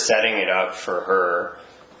think they were setting it up for her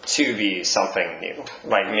to be something new.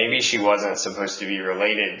 Like, maybe she wasn't supposed to be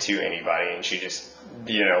related to anybody, and she just,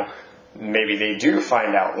 maybe they do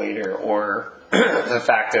find out later, or the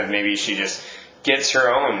fact of maybe she just gets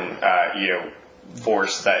her own,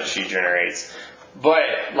 force that she generates. But,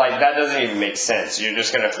 that doesn't even make sense. You're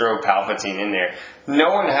just going to throw Palpatine in there.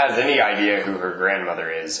 No one has any idea who her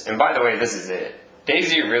grandmother is. And by the way, this is it.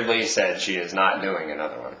 Daisy Ridley said she is not doing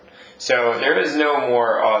another one. So there is no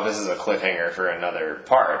more, this is a cliffhanger for another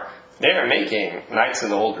part. They are making Knights of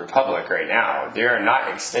the Old Republic right now. They are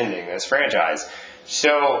not extending this franchise.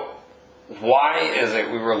 So why is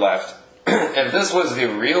it we were left, if this was the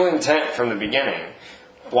real intent from the beginning,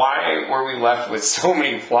 why were we left with so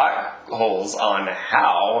many plot holes on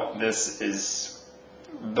how this is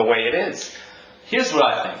the way it is? Here's what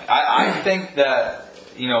I think. I think that,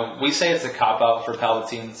 we say it's a cop-out for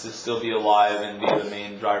Palpatine to still be alive and be the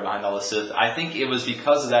main driver behind all the Sith. I think it was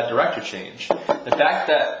because of that director change. The fact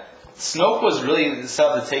that Snoke was really set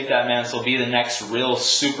up to take that mantle, be the next real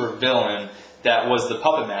super villain that was the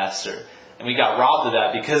Puppet Master. And we got robbed of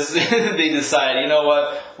that because they decided, you know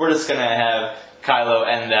what, we're just going to have Kylo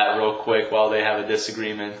end that real quick while they have a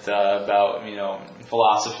disagreement about,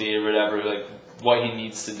 philosophy or whatever, what he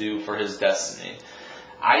needs to do for his destiny.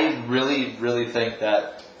 I really, really think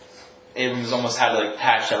that Abrams almost had to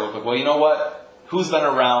patch that real quick. Well, you know what? Who's been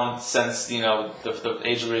around since the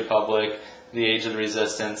Age of the Republic, the Age of the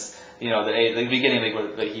Resistance? The beginning,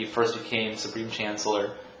 where he first became Supreme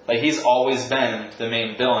Chancellor. He's always been the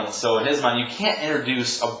main villain. So in his mind, you can't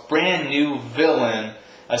introduce a brand new villain,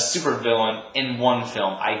 a super villain, in one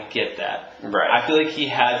film. I get that. Right. I feel like he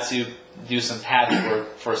had to do some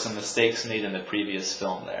patchwork for some mistakes made in the previous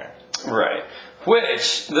film there. Right.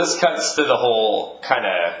 Which, this cuts to the whole kind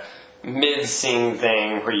of mid-scene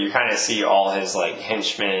thing where you kind of see all his,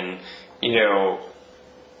 henchmen,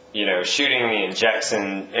 shooting the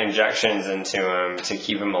injections into him to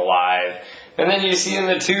keep him alive. And then you see in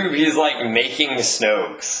the tube, he's like making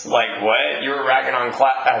Snokes. Like, what? You were ragging on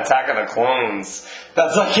Attack of the Clones.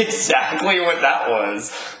 That's like exactly what that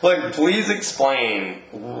was. Like, please explain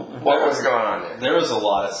what was going on there. There was a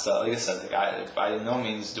lot of stuff. Like I said, by no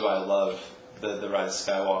means do I love the Rise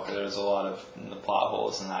of Skywalker. There's a lot of the plot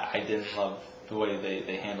holes, and I didn't love the way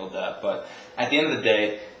they handled that. But at the end of the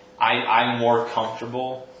day, I'm more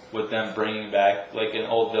comfortable with them bringing back like an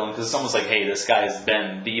old villain, because it's almost like, hey, this guy's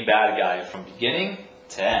been the bad guy from beginning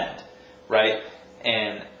to end, right?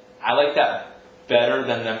 And I like that better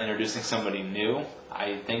than them introducing somebody new.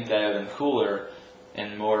 I think that would have been cooler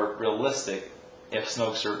and more realistic if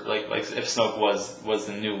Snoke's if Snoke was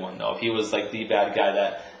the new one, though. If he was like the bad guy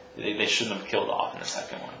that they shouldn't have killed off in the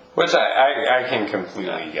second one. Which I can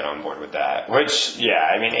completely get on board with that. Which,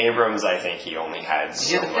 yeah, I mean, Abrams, I think he only had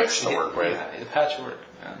so much to work with. Yeah, the patchwork.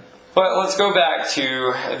 Yeah. But let's go back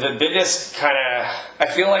to the biggest kind of...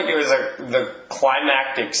 I feel like it was the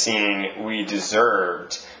climactic scene we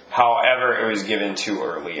deserved. However, it was given too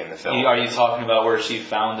early in the film. Are you talking about where she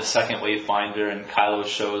found the second Wayfinder and Kylo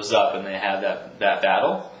shows up and they had that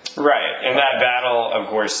battle? Right, and that battle, of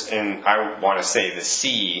course, in, I want to say the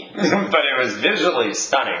sea, but it was visually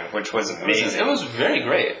stunning, which was amazing. It was very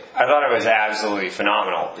great. I thought it was absolutely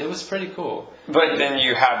phenomenal. It was pretty cool. But then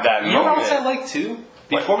you have that moment. You know what else I like too?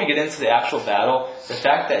 Before we get into the actual battle, the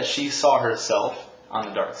fact that she saw herself on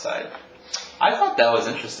the dark side. I thought that was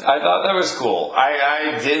interesting. I thought that was cool.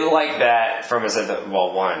 I did like that from a sense of,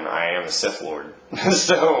 well, one, I am a Sith Lord.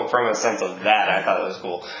 So from a sense of that, I thought it was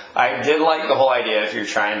cool. I did like the whole idea, if you're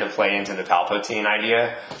trying to play into the Palpatine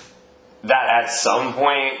idea, that at some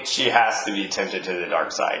point she has to be tempted to the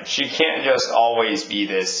dark side. She can't just always be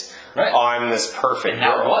this, right. I'm this perfect and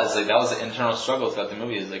that girl. that was the internal struggle throughout the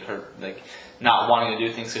movie, is like her not wanting to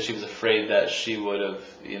do things because she was afraid that she would have,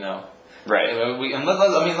 Right.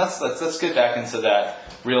 Let's get back into that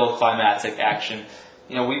real climactic action.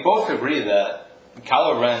 We both agree that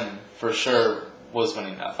Kylo Ren for sure was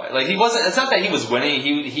winning that fight. Like, he wasn't. It's not that he was winning.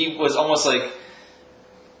 He was almost like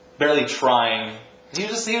barely trying. He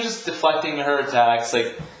was just deflecting her attacks.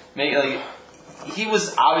 He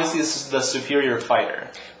was obviously the superior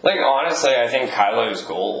fighter. Like, honestly, I think Kylo's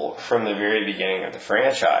goal from the very beginning of the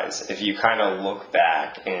franchise, if you kind of look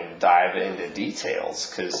back and dive into details,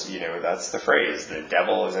 because, that's the phrase, the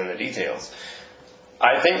devil is in the details.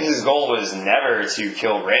 I think his goal was never to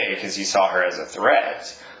kill Rey because he saw her as a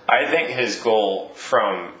threat. I think his goal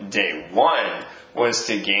from day one was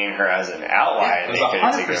to gain her as an ally. Yeah, it was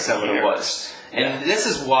 100% what it was. And this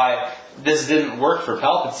is why this didn't work for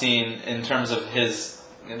Palpatine in terms of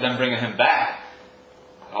them bringing him back.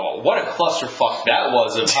 Oh, what a clusterfuck that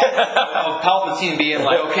was of Palpatine being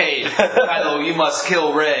like, okay, Kylo, you must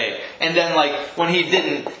kill Rey. And then, when he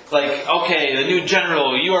didn't, okay, the new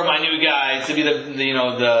general, you are my new guy to be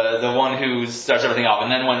the one who starts everything off. And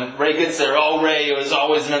then when Rey gets there, Rey, it was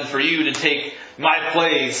always meant for you to take my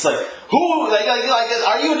place. Who?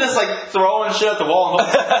 Are you just throwing shit at the wall?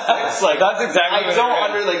 It's that's exactly.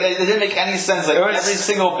 It didn't make any sense. Every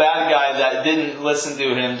single bad guy that didn't listen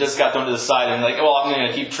to him just got thrown to the side and I'm going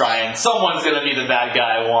to keep trying. Someone's going to be the bad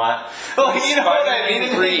guy I want. You know what I mean?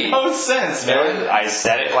 It made no sense, man. I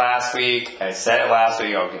said it last week.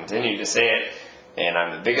 I'll continue to say it. And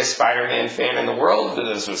I'm the biggest Spider-Man fan in the world,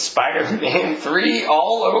 but this was Spider-Man 3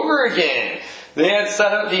 all over again. They had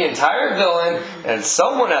set up the entire villain, and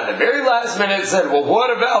someone at the very last minute said, well, what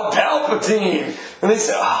about Palpatine? And they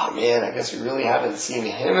said, oh man, I guess we really haven't seen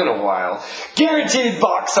him in a while. Guaranteed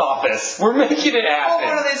box office. We're making it happen. Well,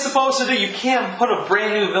 what are they supposed to do? You can't put a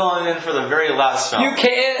brand new villain in for the very last film. You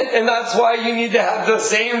can't, and that's why you need to have the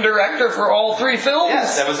same director for all 3 films.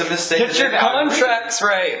 Yes, that was a mistake. Get your contracts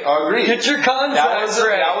right. Agreed. Get your contracts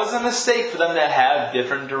right. That was a mistake for them to have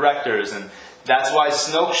different directors, and that's why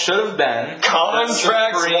Snoke should have been the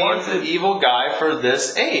supreme evil guy for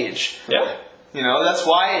this age. Yeah. That's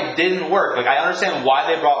why it didn't work. I understand why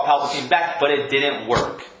they brought Palpatine back, but it didn't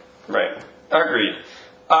work. Right. Agreed.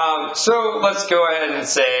 So let's go ahead and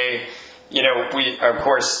say,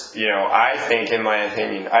 I think, in my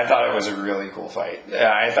opinion, I thought it was a really cool fight.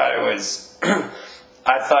 I thought it was,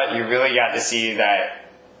 I thought you really got to see that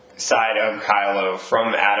side of Kylo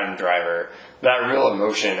from Adam Driver, that real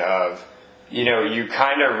emotion of, you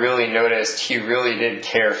kind of really noticed he really did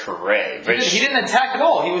care for Rey. But he didn't attack at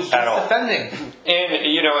all. He was just defending. And,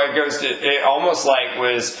 it almost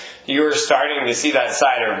you were starting to see that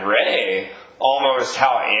side of Rey, almost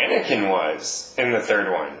how Anakin was in the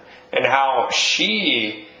third one. And how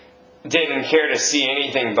she didn't care to see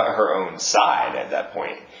anything but her own side at that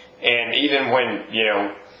point. And even when,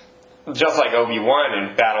 just like Obi-Wan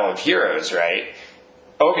in Battle of Heroes, right?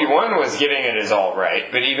 Obi-Wan was giving it his all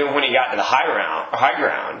right, but even when he got to the high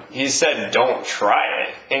ground, he said, "Don't try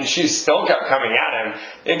it," and she still kept coming at him.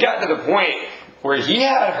 It got to the point where he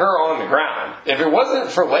had her on the ground. If it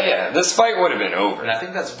wasn't for Leia, this fight would have been over. And I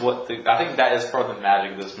think that's I think that is part of the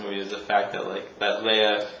magic of this movie, is the fact that that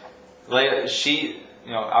Leia, she,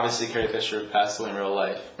 obviously Carrie Fisher passed away in real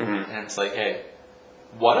life, and it's like, hey,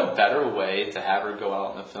 what a better way to have her go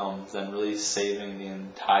out in the films than really saving the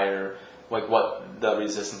entire, what the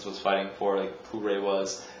Resistance was fighting for, who Rey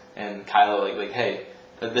was, and Kylo, hey,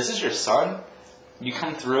 this is your son. You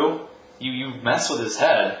come through, you mess with his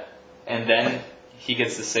head, and then he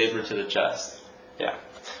gets the saber to the chest. Yeah.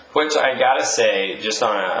 Which I gotta say, just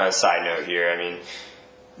on a side note here, I mean,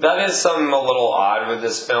 that is something a little odd with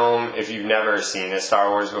this film. If you've never seen a Star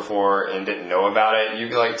Wars before and didn't know about it, you'd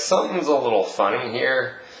be like, something's a little funny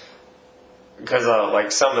here. Because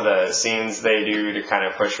some of the scenes they do to kind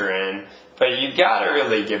of push her in. But you gotta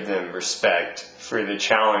really give them respect for the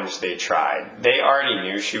challenge they tried. They already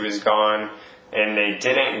knew she was gone, and they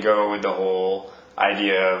didn't go with the whole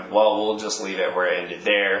idea of, well, we'll just leave it where it ended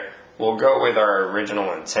there. We'll go with our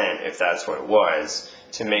original intent, if that's what it was,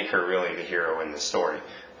 to make her really the hero in the story.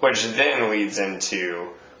 Which then leads into,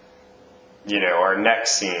 our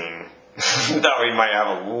next scene that we might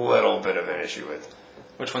have a little bit of an issue with.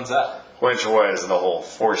 Which one's that? Which was the whole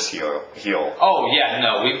Force heal. Oh yeah,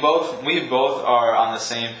 no, we both are on the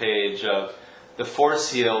same page of the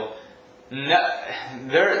Force heal. No,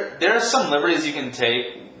 there are some liberties you can take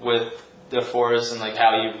with the Force and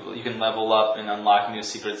how you can level up and unlock new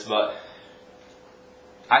secrets, but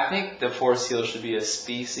I think the Force heal should be a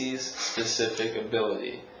species specific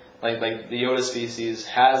ability. Like the Yoda species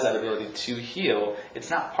has that ability to heal.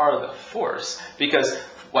 It's not part of the Force because,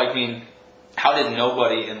 how did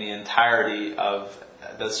nobody in the entirety of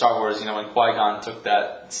the Star Wars, when Qui-Gon took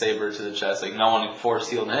that saber to the chest, no one Force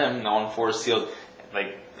healed him, no one Force healed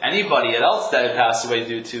anybody else that had passed away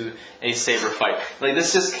due to a saber fight.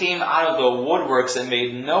 This just came out of the woodworks and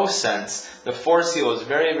made no sense. The Force heal was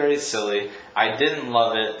very, very silly. I didn't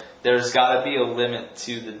love it. There's got to be a limit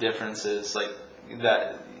to the differences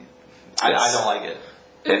that. I don't like it.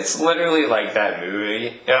 It's literally like that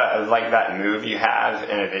movie, like that move you have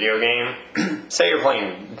in a video game. Say you're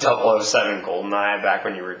playing 007 GoldenEye back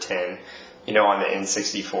when you were 10, on the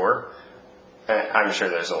N64. I'm sure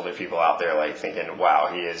there's older people out there thinking,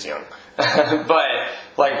 wow, he is young. But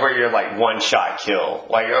where you're one shot kill,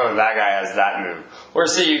 oh, that guy has that move. Or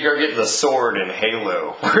say you go get the sword in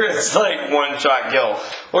Halo, where it's one shot kill.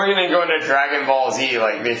 Or even going to Dragon Ball Z,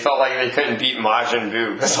 they felt like they couldn't beat Majin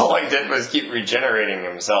Buu because all he did was keep regenerating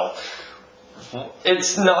himself.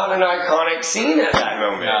 It's not an iconic scene at that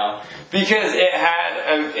moment. No. Because it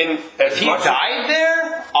had if he died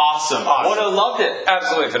there, awesome. Would have loved it.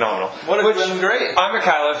 Absolutely phenomenal. Would have been great. I'm a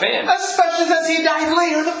Kylo fan. Especially since he died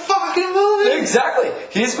later in the fucking movie. Exactly.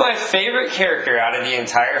 He's my favorite character out of the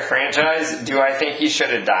entire franchise. Do I think he should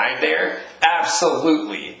have died there?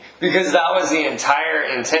 Absolutely. Because that was the entire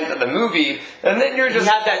intent of the movie. And then you're just...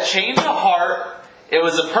 He had that change of heart. It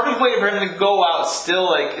was a perfect way for him to go out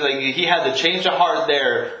still, he had the change of heart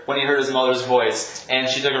there when he heard his mother's voice, and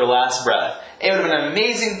she took her last breath. It would have been an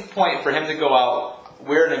amazing point for him to go out.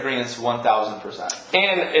 We're in agreement 1,000%.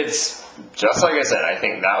 And it's, just like I said, I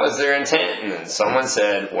think that was their intent, and then someone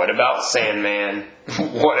said, what about Sandman?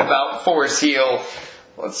 What about Force Heal?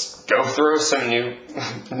 Let's go throw some new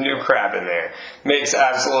crap in there. Makes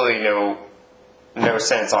absolutely no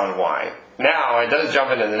sense on why. Now, it does jump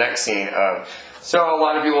into the next scene of... So a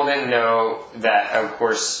lot of people didn't know that, of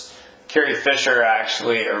course, Carrie Fisher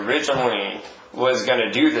actually originally was going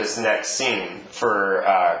to do this next scene for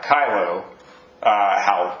Kylo.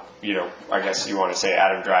 How, I guess you want to say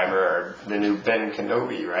Adam Driver or the new Ben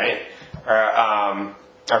Kenobi, right?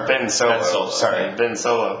 Or Ben Solo. Ben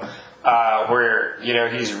Solo. Where,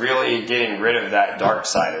 he's really getting rid of that dark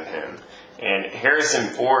side of him. And Harrison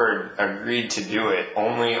Ford agreed to do it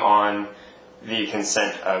only on the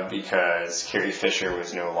consent of because Carrie Fisher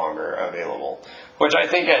was no longer available. Which I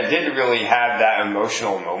think I did really have that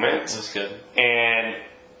emotional moment. That's good. And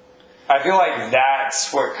I feel like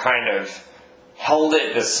that's what kind of held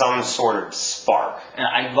it to some sort of spark.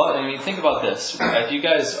 And think about this. If you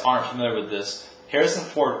guys aren't familiar with this, Harrison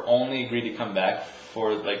Ford only agreed to come back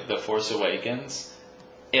for The Force Awakens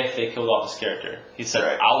if they killed off his character. He said,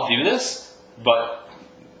 right. I'll do this, but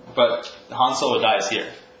Han Solo dies here.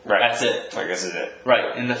 Right. That's it. I guess it's it.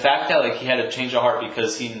 Right. And the fact that he had to change of heart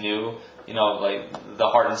because he knew, the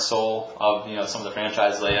heart and soul of, some of the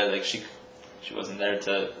franchise Leia, she wasn't there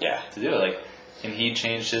to do it. and he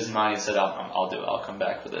changed his mind. He said, "I'll do it. I'll come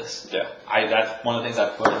back for this." Yeah. That's one of the things I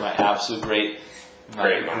put in my absolute great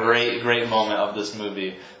moment of this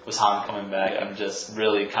movie was Han coming back and just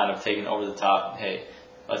really kind of taking over the top. Hey,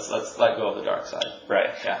 let's let go of the dark side. Right.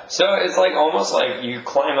 Yeah. So it's like almost like you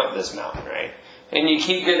climb up this mountain, right? And you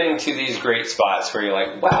keep getting to these great spots where you're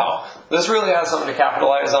like, wow, this really has something to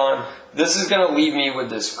capitalize on. This is going to leave me with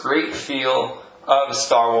this great feel of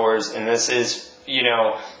Star Wars. And this is,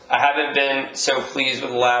 I haven't been so pleased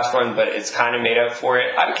with the last one, but it's kind of made up for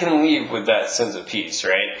it. I can leave with that sense of peace,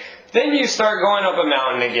 right? Then you start going up a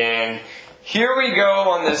mountain again. Here we go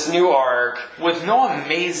on this new arc. With no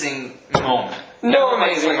amazing moment. No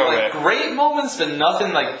amazing moment. Like great moments, but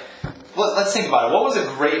nothing like... Let's think about it. What was a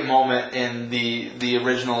great moment in the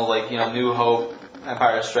original, New Hope,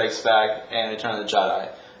 Empire Strikes Back, and Return of the Jedi?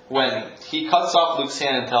 When he cuts off Luke's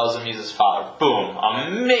hand and tells him he's his father. Boom.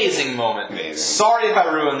 Amazing moment. Amazing. Sorry if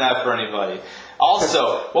I ruined that for anybody.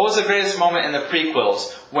 Also, what was the greatest moment in the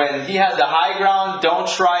prequels? When he had the high ground, don't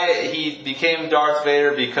try it, he became Darth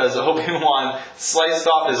Vader because Obi-Wan sliced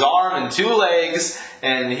off his arm and 2 legs,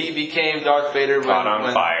 and he became Darth Vader when... Caught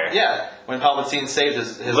on fire. Yeah, when Palpatine saved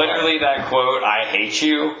his Literally that quote, "I hate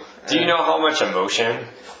you." Do you know how much emotion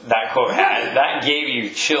that quote had? That gave you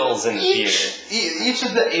chills in the theater. Each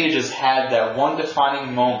of the ages had that one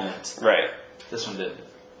defining moment. Right. This one didn't.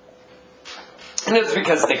 And it's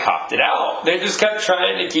because they copped it out. They just kept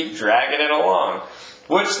trying to keep dragging it along.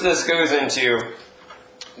 Which this goes into,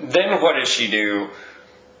 then what does she do?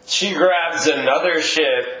 She grabs another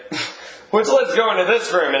ship, which let's go into this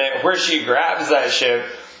for a minute, where she grabs that ship.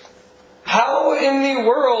 How in the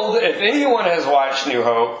world, if anyone has watched New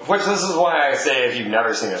Hope, which this is why I say if you've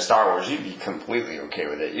never seen a Star Wars, you'd be completely okay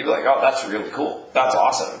with it. You'd be like, oh, that's really cool. That's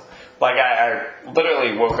awesome. Like, I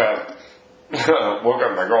literally woke up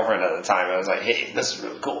my girlfriend at the time, and I was like, hey, this is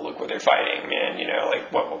really cool. Look what they're fighting, man.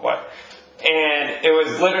 What. And it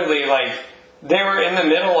was literally like, they were in the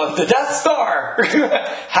middle of the Death Star.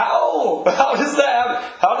 How? How does that happen?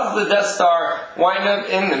 How does the Death Star wind up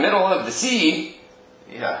in the middle of the sea?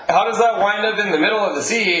 Yeah. How does that wind up in the middle of the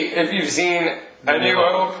sea if you've seen A New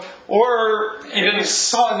Hope? Or even you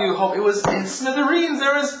saw New Hope, it was in smithereens.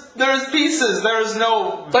 There was pieces. There was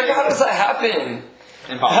no... Like, how does that happen?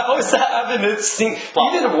 Impossible. How does that happen? It's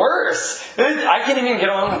even worse. I can't even get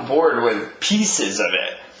on board with pieces of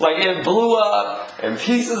it. Like, it blew up, and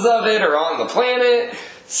pieces of it are on the planet.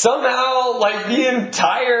 Somehow, the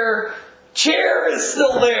entire chair is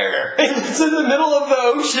still there. It's in the middle of the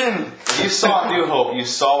ocean. You saw New Hope. You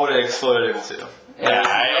saw what it exploded into.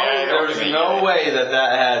 Yeah, there was no way that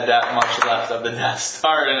had that much left of the Death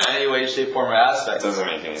Star in any way, shape, form, or aspect. It doesn't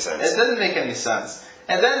make any sense. It doesn't make any sense.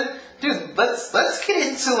 And then, dude, let's get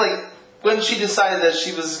into when she decided that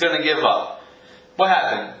she was gonna give up. What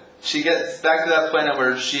happened? She gets back to that planet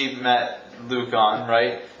where she met Luke on,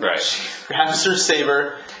 right? Right. She grabs her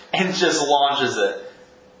saber and just launches it.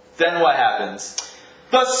 Then what happens?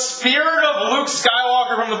 The spirit of Luke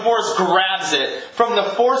Skywalker from the Force grabs it from the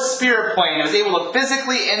Force spirit plane and is able to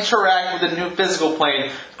physically interact with the new physical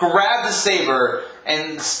plane, grab the saber,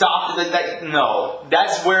 and stop it. No,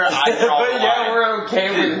 that's where I draw the line. Yeah, we're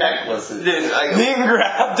okay with necklaces. Being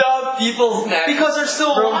grabbed off people's necks because they're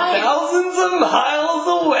still from alive. thousands of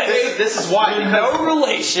miles away. This is why. No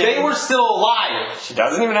relation. They were still alive. She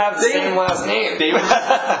doesn't even have the same last name.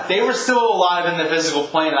 They were still alive in the physical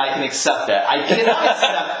plane, and I can accept that. I cannot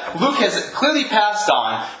accept. Luke has clearly passed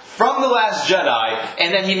on from The Last Jedi,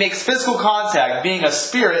 and then he makes physical contact, being a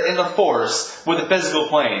spirit in the Force, with a physical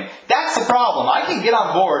plane. That's the problem. I can get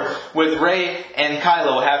on board with Rey and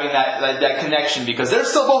Kylo having that connection, because they're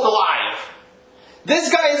still both alive.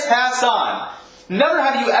 This guy has passed on. Never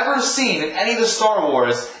have you ever seen in any of the Star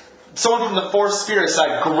Wars someone from the Force spirit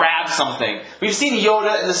side grab something. We've seen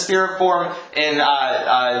Yoda in the spirit form in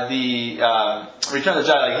the Return of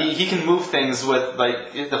the Jedi. He can move things with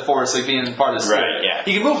the Force, being part of the spirit. Right, yeah.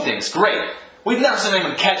 He can move things. Great. We've never seen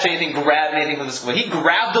anyone catch anything, grab anything from this. He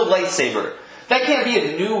grabbed a lightsaber. That can't be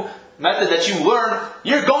a new method that you learn.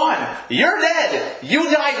 You're gone. You're dead. You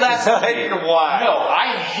died last night. Why? No,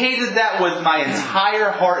 I hated that with my entire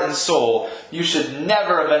heart and soul. You should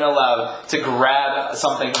never have been allowed to grab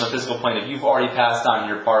something from the physical plane if you've already passed on.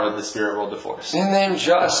 You're part of the spirit world, the Force. And then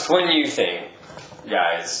just when you think,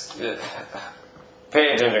 guys,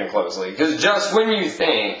 pay attention closely, because just when you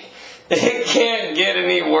think it can't get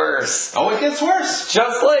any worse. Oh, it gets worse.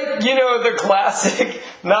 Just like, the classic,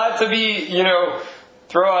 not to be,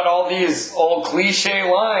 throw out all these old cliche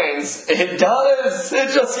lines. It does.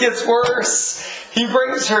 It just gets worse. He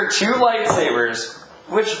brings her 2 lightsabers,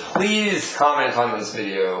 which please comment on this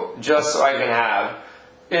video, just so I can have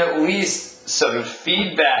at least some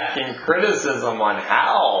feedback and criticism on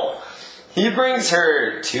how he brings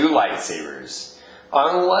her 2 lightsabers.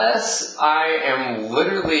 Unless I am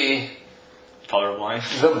literally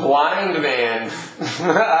Colorblind. the blind man,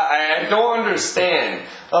 I don't understand.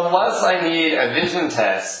 Unless I need a vision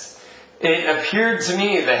test, it appeared to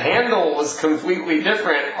me the handle was completely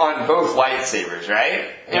different on both lightsabers,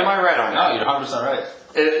 right? Am I right on No, that? you're 100% right.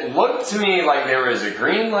 It looked to me like there was a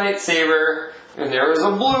green lightsaber and there was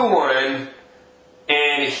a blue one,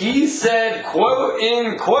 and he said, quote,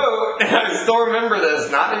 in quote, and I still remember this,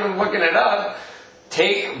 not even looking it up,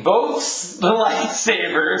 take both the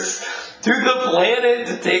lightsabers to the planet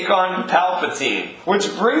to take on Palpatine. Which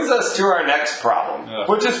brings us to our next problem,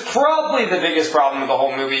 which is probably the biggest problem of the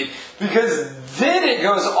whole movie, because then it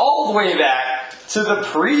goes all the way back to the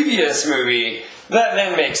previous movie that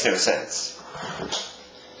then makes no sense.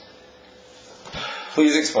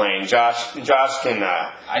 Please explain. Josh can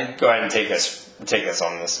go ahead and take us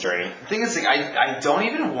on this journey. The thing is, like, I don't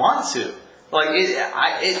even want to. Like,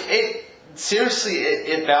 it seriously,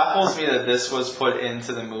 it baffles me that this was put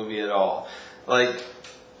into the movie at all. Like,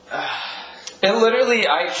 and literally,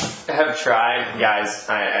 I have tried, guys,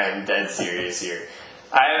 I am dead serious here.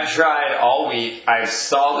 I have tried all week. I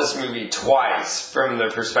saw this movie twice from the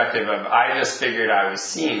perspective of I just figured I was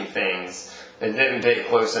seeing things and didn't pay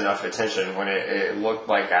close enough attention when it looked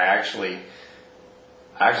like I actually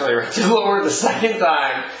read it lower the second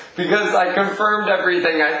time because I confirmed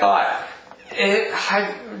everything I thought.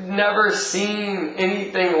 I've never seen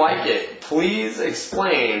anything like it. Please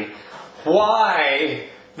explain why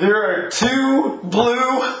there are 2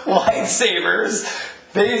 blue lightsabers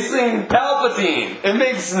facing Palpatine. It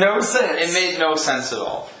makes no sense. it made no sense at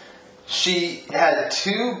all. She had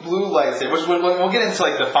 2 blue lightsabers, which we'll get into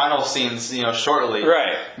like the final scenes, shortly.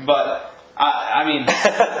 Right. But I mean,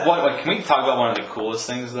 can we talk about one of the coolest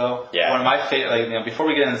things though? Yeah. One of my favorite, before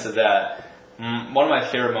we get into that, one of my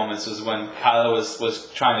favorite moments was when Kylo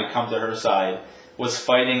was trying to come to her side, was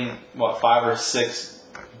fighting 5 or 6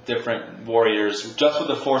 different warriors just with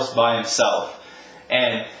the Force by himself,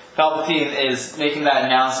 and Palpatine is making that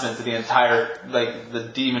announcement to the entire,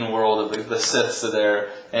 the demon world of the Siths are there,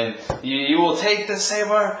 and you will take the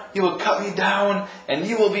saber, you will cut me down, and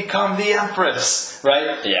you will become the Empress,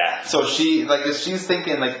 right? Yeah. So she's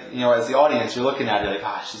thinking, as the audience, you're looking at her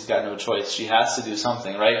she's got no choice. She has to do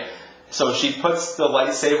something, right? So she puts the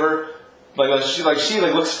lightsaber, she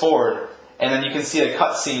looks forward, and then you can see a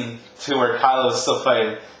cutscene to where Kylo is still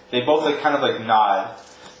fighting. They both kind of nod.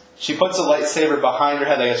 She puts a lightsaber behind her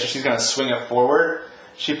head. I guess she's going to swing it forward.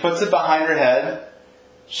 She puts it behind her head.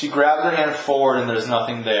 She grabs her hand forward, and there's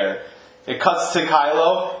nothing there. It cuts to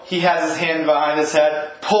Kylo. He has his hand behind his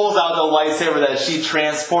head, pulls out the lightsaber that she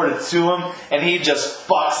transported to him, and he just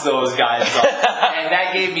fucks those guys up. And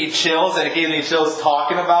that gave me chills, and it gave me chills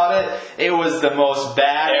talking about it. It was the most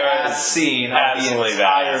badass scene of the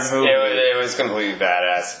entire movie. It was completely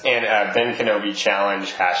badass. And Ben Kenobi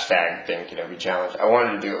challenge, hashtag Ben Kenobi challenge. I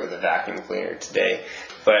wanted to do it with a vacuum cleaner today,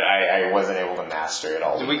 but I wasn't able to master it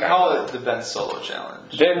all. Do we call it the Ben Solo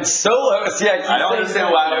challenge? Ben Solo? See, I don't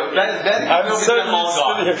understand why. Ben Kenobi's been long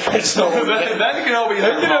gone. Ben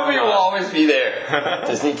Kenobi will always be there.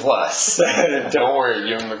 Disney Plus. Don't worry,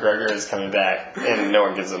 Ewan McGregor is coming back, and no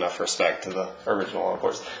one gives enough respect to the original, of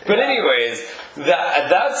course. But anyways,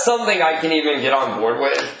 that's something I can even get on board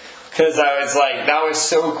with. Because I was like, that was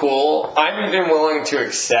so cool. I'm even willing to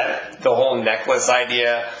accept the whole necklace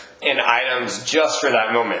idea and items just for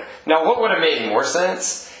that moment. Now, what would have made more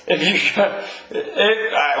sense? Which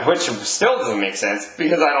still doesn't make sense,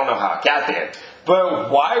 because I don't know how it got there. But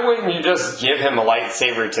why wouldn't you just give him a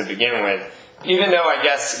lightsaber to begin with? Even though I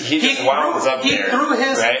guess he just wound up there. He threw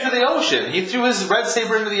his right? into the ocean. He threw his red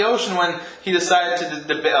saber into the ocean when he decided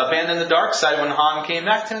to abandon the dark side when Han came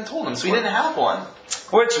back to him and told him. So he didn't have one.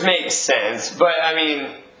 Which makes sense. But, I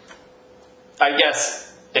mean, I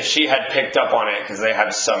guess if she had picked up on it because they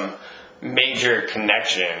had some major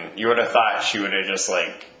connection, you would have thought she would have just,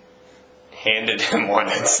 handed him one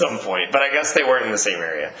at some point. But I guess they weren't in the same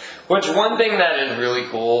area. Which, one thing that is really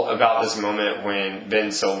cool about this moment when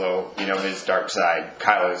Ben Solo, his dark side,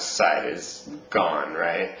 Kylo's side is gone,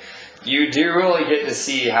 right? You do really get to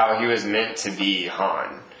see how he was meant to be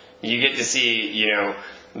Han. You get to see,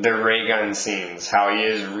 the ray gun scenes, how he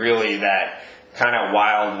is really that kind of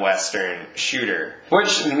wild western shooter.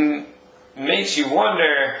 Which makes you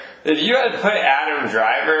wonder, if you had put Adam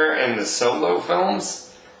Driver in the Solo films,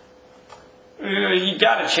 you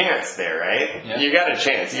got a chance there, right? Yeah. You got a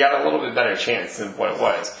chance. You got a little bit better chance than what it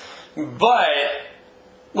was. But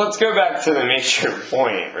let's go back to the major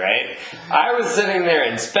point, right? I was sitting there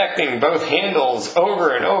inspecting both handles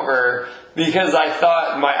over and over because I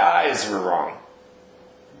thought my eyes were wrong.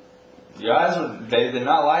 Your eyes they did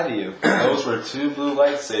not lie to you. Those were two blue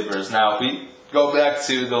lightsabers. Now, if we go back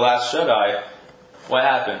to The Last Jedi, what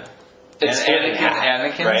happened? It's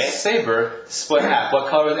Anakin's right? saber split in half. What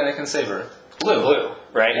color was Anakin's saber? Blue,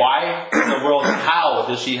 right? Why in the world, how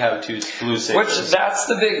does she have two blue sabers? Which, that's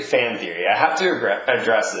the big fan theory. I have to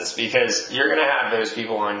address this because you're going to have those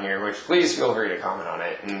people on here, which please feel free to comment on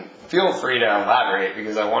it and feel free to elaborate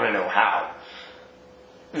because I want to know how.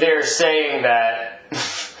 They're saying that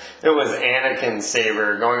it was Anakin's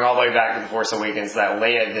saber going all the way back to The Force Awakens that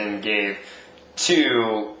Leia then gave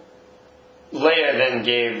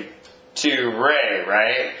to Rey,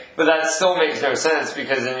 right? But that still makes no sense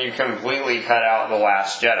because then you completely cut out The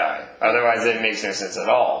Last Jedi. Otherwise, it makes no sense at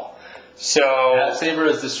all. So that saber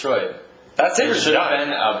is destroyed. that There saber's should have done.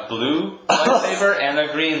 been a blue lightsaber and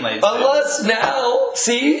a green lightsaber. Unless now,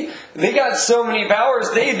 see, they got so many powers,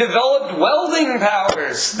 they developed welding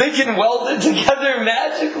powers. They can weld it together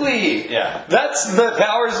magically. Yeah. That's the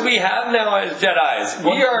powers we have now as Jedis.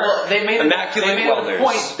 We are immaculate welders. A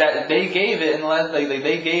point that they gave it, and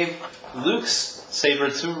they gave Luke's saber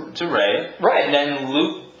to Rey, Right. And then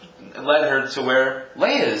Luke led her to where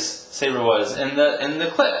Leia's saber was in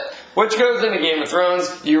the clip. Which goes into Game of Thrones.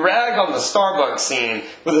 You rag on the Starbucks scene,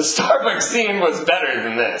 but the Starbucks scene was better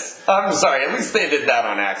than this. I'm sorry, at least they did that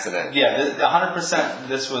on accident. Yeah, 100%.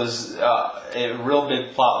 This was a real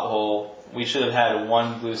big plot hole. We should have had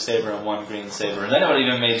one blue saber and one green saber, and then it would have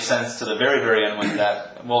even made sense to the very, very end when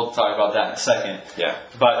that. We'll talk about that in a second. Yeah.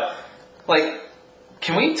 But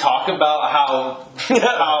can we talk about how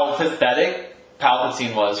pathetic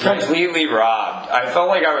Palpatine was? Right? Completely robbed. I felt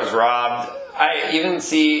like I was robbed. I even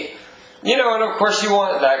see, and of course you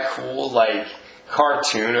want that cool,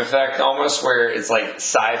 cartoon effect almost where it's like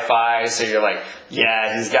sci-fi, so you're like,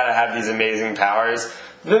 yeah, he's got to have these amazing powers.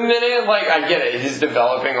 The minute, I get it, he's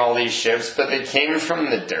developing all these ships, but they came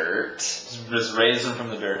from the dirt. Just raised them from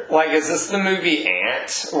the dirt. Is this the movie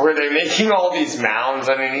Ant, where they're making all these mounds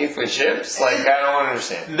underneath with ships? I don't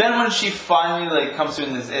understand. Then when she finally comes to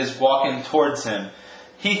and is walking towards him,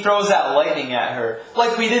 he throws that lightning at her,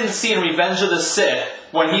 like we didn't see in Revenge of the Sith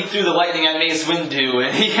when he threw the lightning at Mace Windu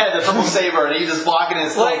and he had the purple saber and he just blocking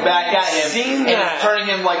his thrown back at him seen and that. turning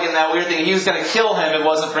him in that weird thing. He was going to kill him if it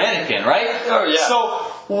wasn't for Anakin, right? Oh yeah.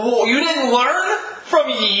 So you didn't learn from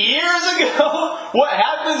years ago what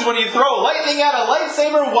happens when you throw lightning at a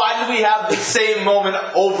lightsaber? Why do we have the same moment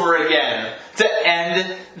over again to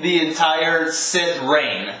end the entire Sith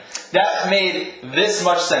reign? That made this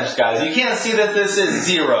much sense, guys. You can't see that this is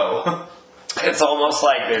zero. It's almost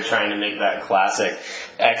like they're trying to make that classic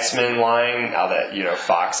X-Men line now that,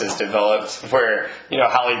 Fox has developed where,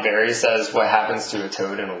 Halle Berry says what happens to a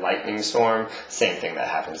toad in a lightning storm, same thing that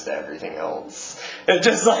happens to everything else. It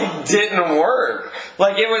just, didn't work.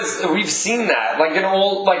 We've seen that. In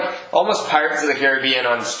old, almost Pirates of the Caribbean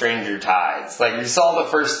on Stranger Tides. You saw the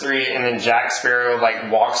first three and then Jack Sparrow,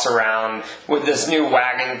 walks around with this new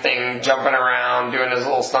wagon thing, jumping around, doing his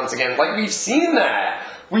little stunts again. We've seen that.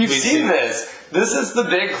 We've seen this. This is the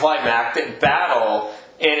big climactic battle,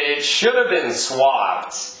 and it should have been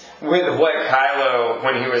swapped with what Kylo,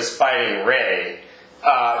 when he was fighting Rey,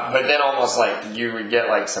 but then almost you would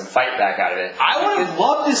get some fight back out of it. I would have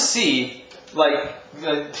loved to see,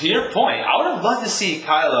 to your point, I would have loved to see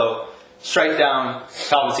Kylo strike down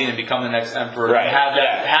Palpatine and become the next Emperor. Right. And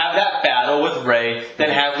have that battle with Rey,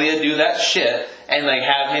 then have Leia do that shit, and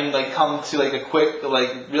have him come to a quick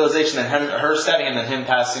realization, and her stabbing him and him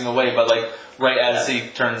passing away, but right as he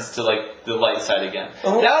turns to the light side again.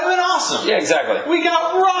 That would have been awesome. Yeah, exactly. We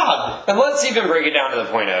got robbed. And let's even break it down to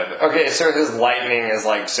the point of, okay, so his lightning is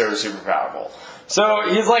so super powerful.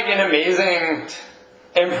 So he's an amazing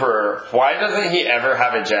Emperor. Why doesn't he ever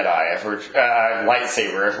have a Jedi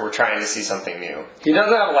lightsaber if we're trying to see something new? He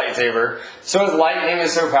doesn't have a lightsaber, so his lightning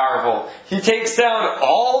is so powerful. He takes down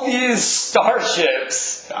all these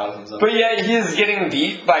starships, Thousands of but yet he is getting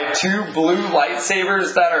beat by two blue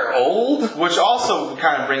lightsabers that are old. Which also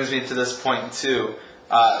kind of brings me to this point too.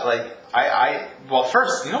 Well,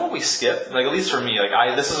 first, you know what we skipped? At least for me,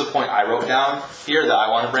 this is a point I wrote down here that I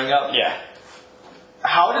want to bring up. Yeah.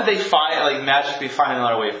 How did they magically find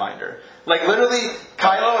another Wayfinder? Literally,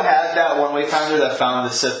 Kylo had that one Wayfinder that found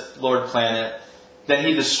the Sith Lord planet. Then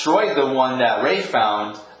he destroyed the one that Rey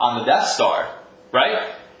found on the Death Star,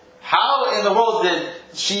 right? How in the world did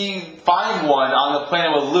she find one on the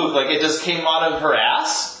planet with Luke? It just came out of her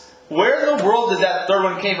ass? Where in the world did that third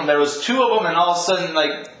one came from? There was two of them, and all of a sudden,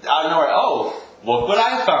 out of nowhere, oh, look what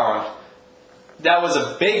I found. that was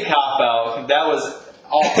a big cop out. That was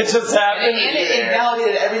all. It just happened. And it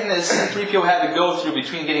invalidated everything that C-3PO had to go through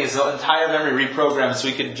between getting his entire memory reprogrammed so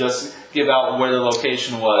he could just give out where the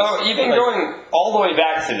location was. Oh, even going all the way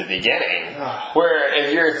back to the beginning, where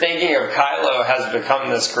if you're thinking of Kylo has become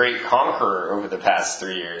this great conqueror over the past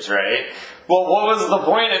 3 years, right? Well, what was the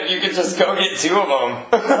point if you could just go get 2 of them?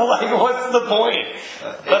 Like, what's the point?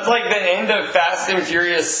 That's like the end of Fast and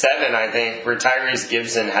Furious 7, I think, where Tyrese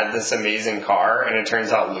Gibson had this amazing car, and it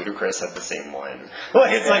turns out Ludacris had the same one.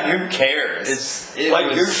 Like, it's like, who cares? Who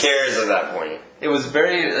cares at that point? It was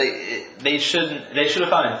very. They should have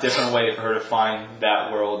found a different way for her to find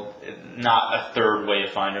that world, not a third way to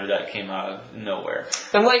find her that came out of nowhere.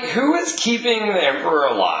 And like, who is keeping the Emperor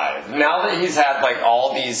alive now that he's had like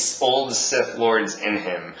all these old Sith Lords in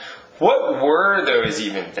him? What were those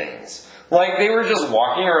even things? Like, they were just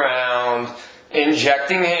walking around,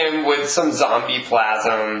 injecting him with some zombie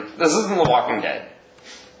plasm. This isn't The Walking Dead.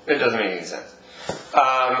 It doesn't make any sense.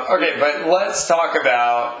 Okay, but let's talk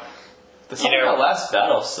about. Let's talk about Last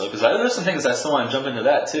Battle still, because there's some things I still want to jump into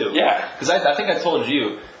that too. Yeah. Because I think I told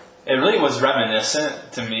you, it really was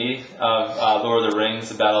reminiscent to me of Lord of the Rings,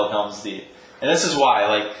 the Battle of Helm's Deep. And this is why,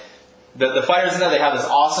 like, the fighters in there, they have this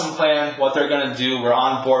awesome plan, what they're going to do. We're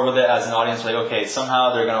on board with it as an audience. Like, okay,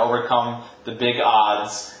 somehow they're going to overcome the big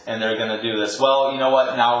odds, and they're going to do this. Well, you know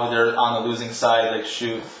what? Now they're on the losing side. Like,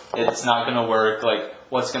 shoot, it's not going to work. Like,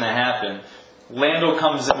 what's going to happen? Lando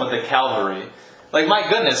comes in with the cavalry. Like, my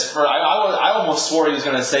goodness, I almost swore he was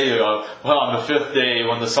going to say, well, on the 5th day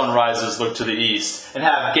when the sun rises, look to the east. And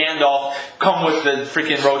have Gandalf come with the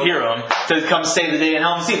freaking Rohirrim to come save the day in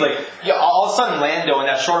Helm's Deep. Like, yeah, all of a sudden Lando, in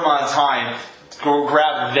that short amount of time,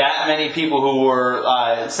 grabbed that many people who were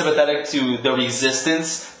sympathetic to the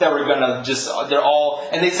resistance that were going to just, they're all,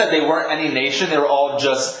 and they said they weren't any nation, they were all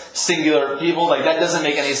just singular people. Like, that doesn't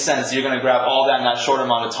make any sense. You're going to grab all that in that short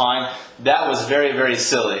amount of time. That was very, very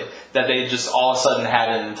silly. That they just all of a sudden had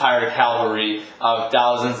an entire cavalry of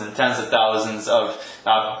thousands and tens of thousands of,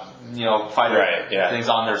 fighter things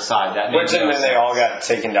on their side. That Which, and then they all got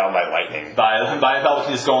taken down by lightning. By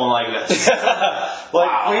Palpatine going like this.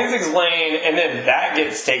 Please explain, and then that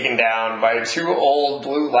gets taken down by 2 old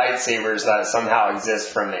blue lightsabers that somehow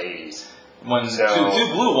exist from the 80s.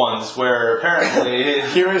 Two blue ones where apparently...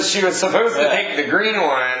 she was supposed to take the green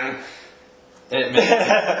one...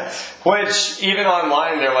 Which, even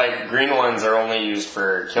online, they're like, green ones are only used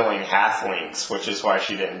for killing halflings, which is why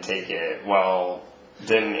she didn't take it. Well,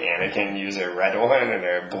 didn't Anakin use a red one and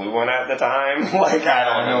a blue one at the time? Like, I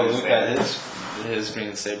don't know. Luke had his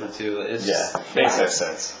green saber too. Makes no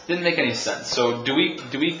sense. Didn't make any sense. So do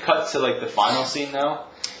we cut to like the final scene now?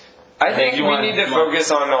 I think we need to focus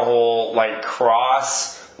on the whole like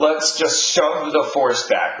cross. Let's just shove the Force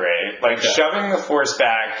back, right? Like, shoving the Force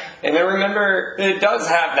back. And then remember, it does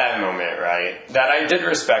have that moment, right? That I did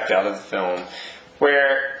respect out of the film.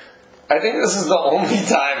 Where I think this is the only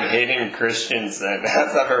time Hayden Christensen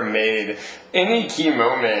has ever made any key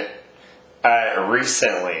moment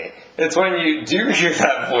recently. It's when you do hear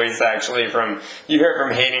that voice, actually, you hear it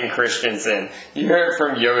from Hayden Christensen. You hear it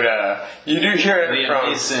from Yoda. You do hear it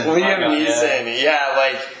from Liam Neeson. Yeah,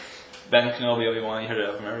 like... Ben Kenobi, Obi-Wan, you heard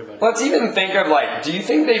it from everybody. Let's even think of, like, do you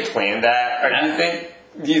think they planned that? Or do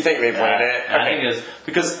you think they planned it? Okay. I think it is.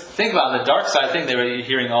 Because, think about it, the dark side, I think they were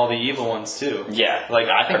hearing all the evil ones, too. Yeah. Like,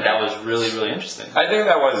 I think that was really, really interesting. I think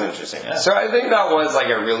that was interesting. Yeah. So I think that was, like,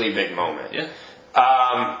 a really big moment. Yeah.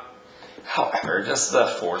 However, just the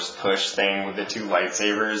Force push thing with the 2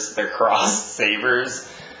 lightsabers, the crossed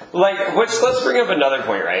sabers. Like, let's bring up another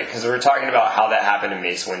point, right? Because we're talking about how that happened in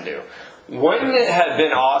Mace Windu. Wouldn't it have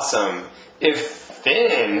been awesome if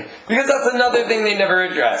Finn, because that's another thing they never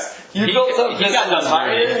addressed. You built up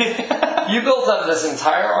this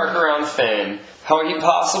entire arc around Finn, how he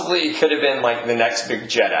possibly could have been like the next big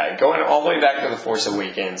Jedi, going all the way back to The Force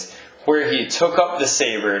Awakens, where he took up the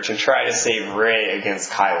saber to try to save Rey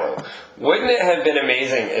against Kylo. Wouldn't it have been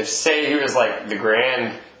amazing if, say, he was like the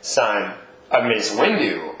grandson of Mace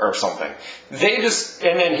Windu or something? And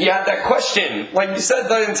then he had that question, like you said,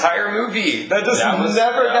 the entire movie. That just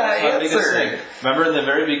never got answered. Remember in the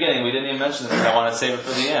very beginning, we didn't even mention this, I want to save it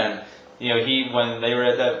for the end. You know, when they were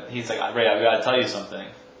at that, he's like, Ray, I've got to tell you something.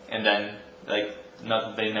 And then, like,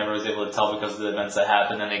 they never was able to tell because of the events that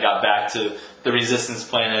happened. Then they got back to the Resistance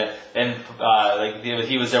planet, and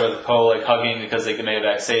he was there with Poe, like, hugging because they could make it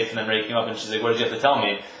back safe. And then Ray came up and she's like, what did you have to tell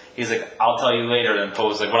me? He's like, I'll tell you later. And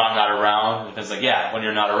Poe's like, when I'm not around. And he's like, yeah, when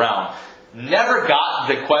you're not around. Never got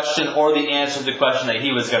the question or the answer to the question that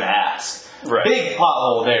he was going to ask. Right. Big plot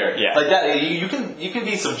hole there. Yeah. Like that, you can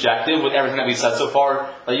be subjective with everything that we said so far.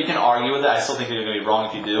 Like you can argue with it. I still think you're going to be wrong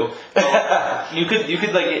if you do. But you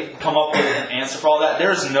could like come up with an answer for all that.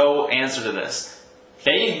 There's no answer to this.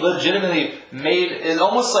 They legitimately made it's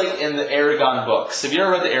almost like in the Aragon books. Have you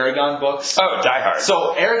ever read the Aragon books? Oh, Die Hard.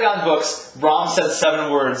 So Aragon books, Brom said 7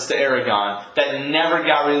 words to Aragon that never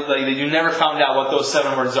got like you never found out what those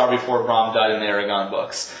 7 words are before Brom died in the Aragon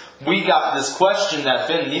books. We got this question that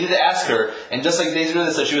Finn needed to ask her, and just like Daisy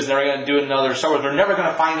Ridley said, she was never going to do another Star Wars. We're never going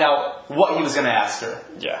to find out what he was going to ask her.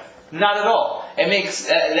 Yeah. Not at all. It makes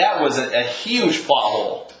that was a huge plot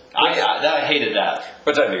hole. I hated that.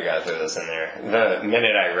 Which I do gotta throw this in there. The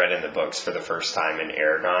minute I read in the books for the first time in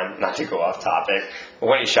Aragon, not to go off topic, but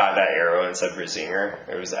when he shot that arrow and said Brazinger,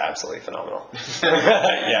 it was absolutely phenomenal.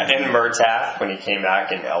 Yeah, and Murtaugh, when he came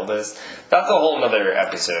back in Eldest, that's a whole nother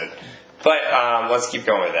episode. But let's keep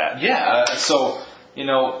going with that. Yeah, so,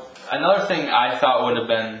 another thing I thought would have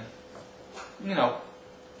been,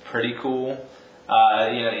 pretty cool,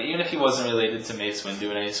 even if he wasn't related to Mace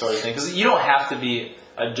Windu in any sort of thing, because you don't have to be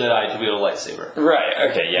a Jedi to wield a lightsaber.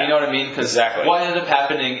 Right, okay, yeah. You know what I mean? Because exactly. What ended up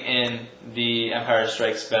happening in The Empire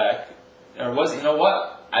Strikes Back, or was it, you know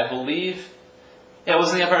what? I believe, it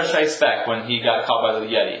was in The Empire Strikes Back when he got caught by the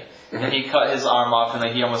Yeti. And he cut his arm off,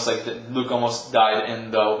 and he almost Luke almost died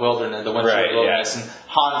in the wilderness, the winter wilderness. Yeah. And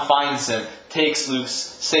Han finds him, takes Luke's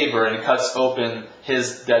saber, and cuts open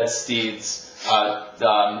his dead steed's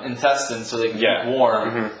intestines so they can get warm.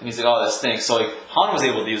 Mm-hmm. And he's like, "Oh, this stinks." So Han was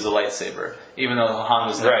able to use the lightsaber, even though Han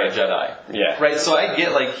was never a Jedi. Yeah. Right. So I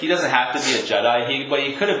get he doesn't have to be a Jedi. But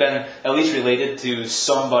he could have been at least related to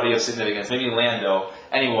somebody of significance, maybe Lando.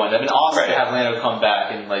 Anyone. It'd been awesome to have Lando come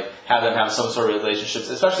back and have them have some sort of relationships,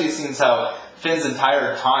 especially since how Finn's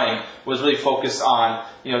entire time was really focused on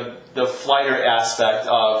the fighter aspect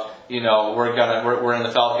of we're in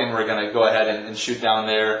the Falcon, we're gonna go ahead and shoot down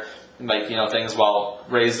there, things while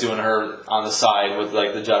Rey's doing her on the side with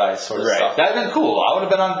the Jedi sort of stuff. That'd been cool. I would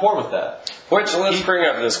have been on board with that. Which let's bring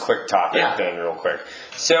up this quick topic then real quick.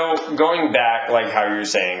 So going back, how you were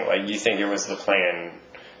saying, you think it was the plan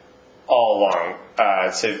all along,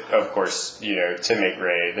 to, of course, to make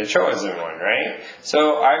Rey the chosen one, right?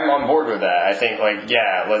 So I'm on board with that. I think, I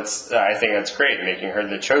think that's great, making her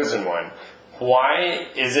the chosen one. Why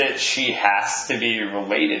is it she has to be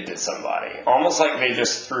related to somebody? Almost like they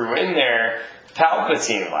just threw in there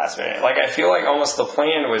Palpatine last minute. I feel like almost the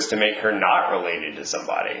plan was to make her not related to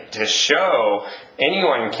somebody, to show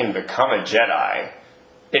anyone can become a Jedi.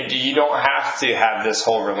 You don't have to have this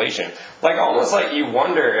whole relation. Almost you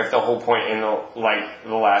wonder if the whole point in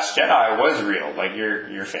the Last Jedi was real.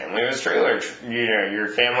 Your family was your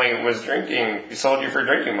family was drinking, sold you for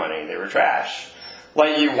drinking money. They were trash.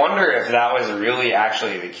 You wonder if that was really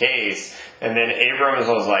actually the case. And then Abrams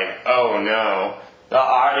was like, oh no, the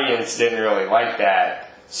audience didn't really like that.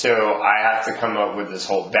 So I have to come up with this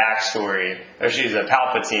whole backstory of she's a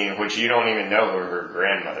Palpatine, which you don't even know who her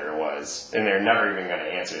grandmother was. And they're never even going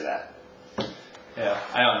to answer that. Yeah,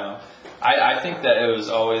 I don't know. I think that it was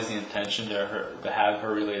always the intention to have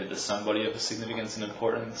her related to somebody of significance and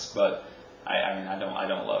importance, but I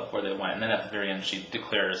don't love where they went. And then at the very end, she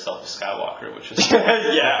declared herself a Skywalker, which is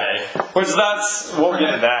yeah. Okay. Which we'll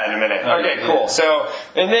get to that in a minute. Okay, cool. So,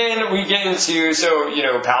 and then we get into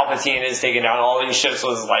Palpatine is taking down all these ships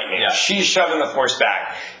with lightning. Yeah. She's shoving the Force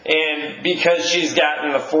back, and because she's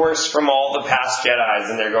gotten the Force from all the past Jedis,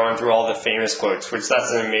 and they're going through all the famous quotes, which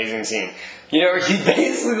that's an amazing scene. He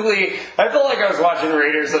basically, I felt like I was watching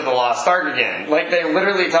Raiders of the Lost Ark again. They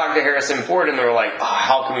literally talked to Harrison Ford and they were like,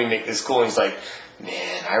 how can we make this cool? And he's like,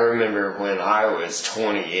 man, I remember when I was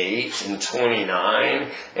 28 and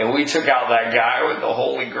 29 and we took out that guy with the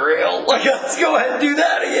Holy Grail. Let's go ahead and do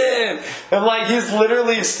that again. And he's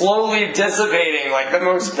literally slowly dissipating. The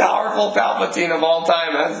most powerful Palpatine of all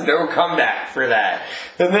time has no comeback for that.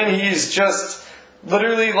 And then he's just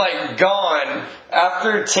literally gone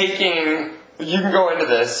after taking... You can go into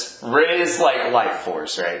this. Rey's life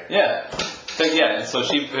force, right? Yeah. And so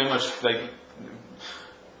she pretty much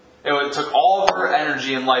it took all of her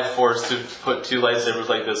energy and life force to put 2 lightsabers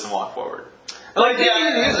like this and walk forward.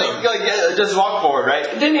 Just walk forward, right?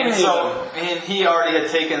 Didn't even use them. And he already had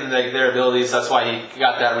taken their abilities. That's why he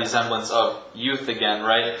got that resemblance of youth again,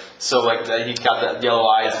 right? So he got that yellow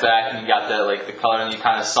eyes back, and he got that the color, and you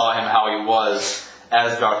kind of saw him how he was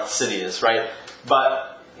as Darth Sidious, right? But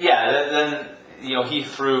then he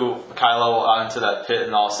threw Kylo onto that pit,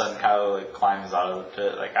 and all of a sudden Kylo climbs out of the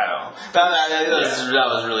pit. I don't know. That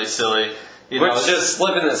was really silly. Just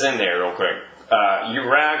slipping this in there real quick. You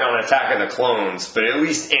rag on Attack of the Clones, but at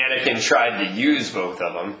least Anakin tried to use both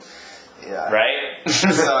of them. Yeah. right?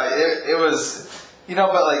 So it was,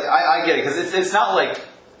 but like I get it because it's not like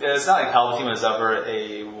Palpatine was ever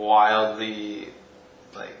a wildly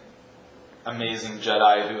like amazing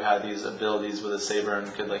Jedi who had these abilities with a saber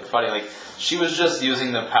and could like fight. Like she was just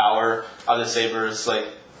using the power of the sabers like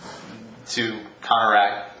to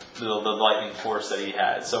counteract the lightning force that he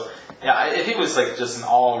had. So yeah, if he was like just an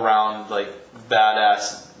all around like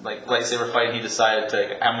badass like lightsaber fight, and he decided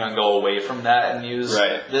to I'm going to go away from that and use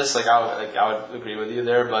this. I would agree with you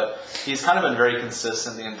there, but he's kind of been very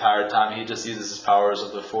consistent the entire time. He just uses his powers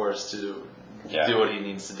of the Force to do what he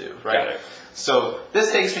needs to do, right? So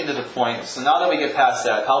this takes me to the point. So now that we get past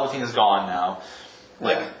that, Palpatine is gone now.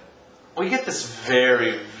 Like we get this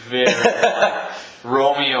very, very like,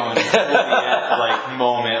 Romeo and Juliet like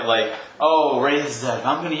moment, like, oh, Rey's dead.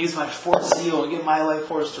 I'm going to use my Force seal and get my life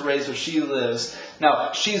force to Rey so she lives.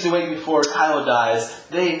 Now, she's awake before Kylo dies.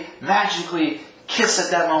 They magically kiss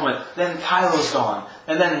at that moment. Then Kylo's gone.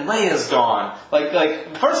 And then Leia's gone. Like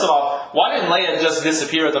first of all, why didn't Leia just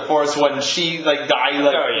disappear with the Force when she like died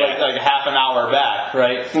like half an hour back,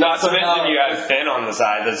 right? Not to mention you have Finn on the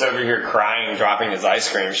side that's over here crying, dropping his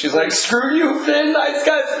ice cream. She's like, "Screw you, Finn! Nice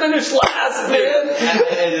guys finished last, man."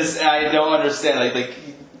 I don't understand.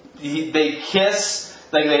 They kiss.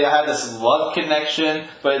 Like they have this love connection,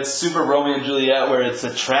 but it's super Romeo and Juliet where it's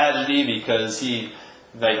a tragedy because he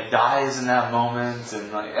like dies in that moment,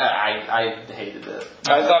 and like I hated it.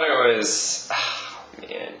 I thought it was,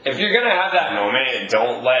 man. If you're gonna have that moment,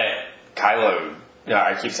 don't let Kylo. Yeah,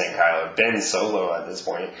 I keep saying Kylo. Ben Solo at this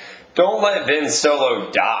point. Don't let Ben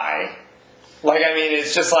Solo die. Like I mean,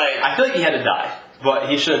 it's just like I feel like he had to die, but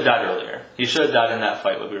he should have died earlier. He should have died in that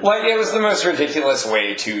fight with her. Like it was the most ridiculous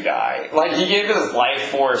way to die. Like he gave his life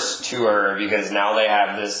force to her because now they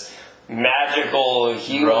have this magical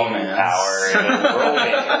healing power and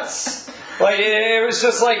romance. Like it was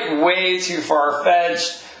just like way too far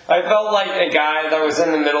fetched. I felt like a guy that was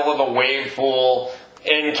in the middle of a wave pool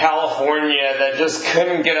in California that just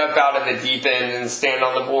couldn't get up out of the deep end and stand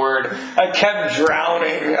on the board. I kept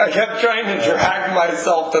drowning. I kept trying to drag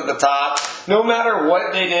myself to the top. No matter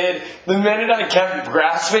what they did, the minute I kept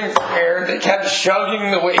grasping for air, they kept shoving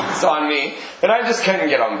the waves on me. And I just couldn't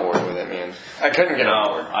get on board with it, man. I couldn't get on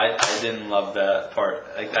board. I didn't love that part.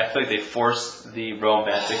 I feel like they forced the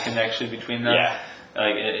romantic connection between them. Yeah.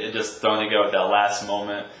 Like it just thrown together at that last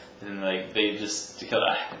moment. And like they just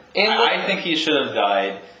I think he should have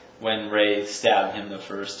died when Rey stabbed him the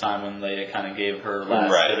first time when Leia kind of gave her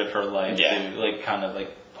last bit of her life to like kind of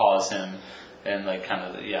like pause him and like kind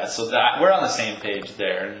of so that we're on the same page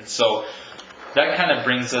there. And so that kind of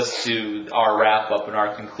brings us to our wrap up and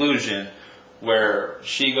our conclusion where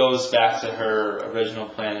she goes back to her original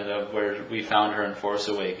planet of where we found her in Force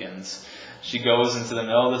Awakens. She goes into the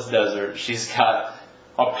middle of this desert. She's got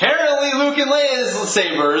apparently Luke and Leia's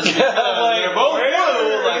sabers. They're both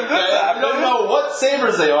blue. Like I don't know what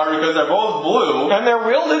sabers they are because they're both blue. And they're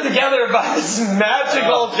wielded together by this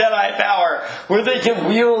magical Jedi power where they can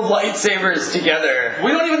wield lightsabers together.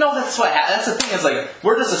 We don't even know that's what happened. That's the thing is like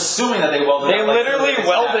we're just assuming that they welded. They literally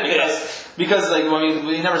welded it. Because like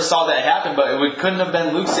we never saw that happen, but it couldn't have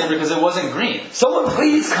been Luke's saber because it wasn't green. Someone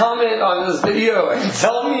please comment on this video and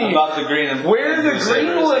tell me about the green and where the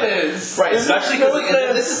green one is. Right, especially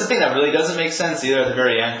because this is the thing that really doesn't make sense either. At the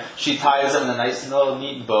very end, she ties them in a nice little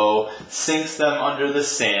neat bow, sinks them under the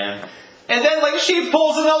sand, and then like she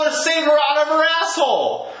pulls another saber out of her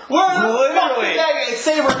asshole. Where the fuck did that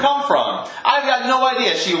saber come from? I've got no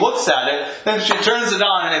idea. She looks at it, then she turns it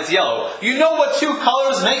on, and it's yellow. You know what two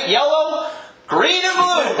colors make yellow? Green and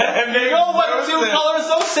blue. And you know what two colors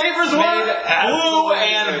those sabers were? Blue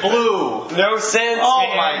and blue. No sense. Oh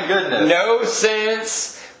man. my goodness. No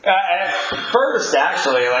sense. At first,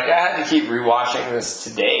 actually, like I had to keep rewatching this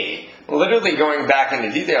today. Literally going back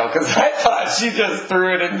into detail because I thought she just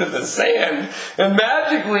threw it into the sand and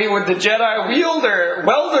magically with the Jedi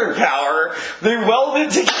welder power they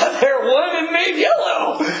welded together one and made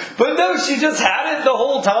yellow. But no, she just had it the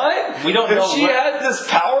whole time. We don't know. If she had this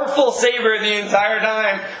powerful saber the entire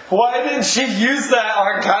time, why didn't she use that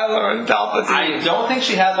on Kylo and Palpatine? I don't think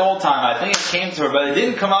she had the whole time. I think it came to her, but it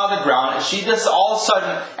didn't come out of the ground. And she just all of a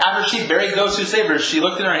sudden, after she buried those two sabers, she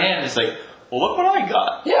looked in her hand and was like, well, look what I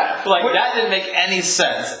got. Yeah. Like, that didn't make any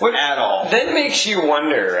sense at all. Then makes you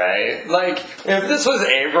wonder, right? Like, if this was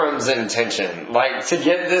Abrams' intention, like, to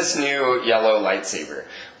get this new yellow lightsaber,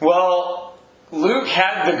 well, Luke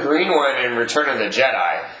had the green one in Return of the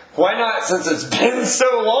Jedi. Why not, since it's been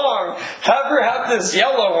so long, have her have this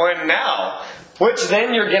yellow one now? Which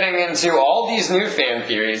then you're getting into all these new fan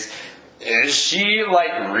theories. is she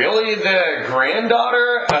like really the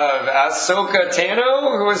granddaughter of Ahsoka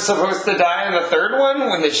Tano, who was supposed to die in the third one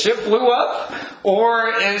when the ship blew up? Or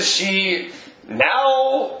is she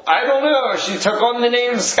now, I don't know, she took on the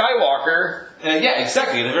name Skywalker. Yeah,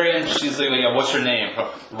 exactly. At the very end, she's like, "What's your name?"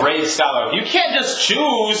 Rey Skywalker. You can't just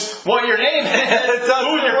choose what your name is. It doesn't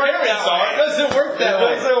who your work parents that are. way. It doesn't work that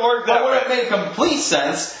way. It doesn't work that That would have way. made complete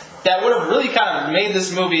sense. That would have really kind of made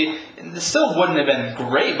this movie. It still wouldn't have been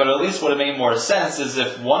great, but at least would have made more sense. Is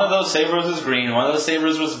if one of those sabers was green, one of those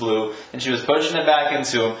sabers was blue, and she was pushing it back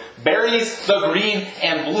into him. Buries the green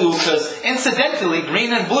and blue because incidentally,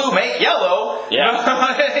 green and blue make yellow.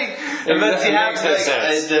 Yeah. And then you have makes no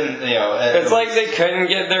sense. it didn't, It's like they couldn't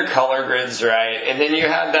get their color grids right. And then you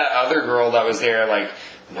had that other girl that was there, like,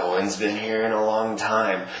 no one's been here in a long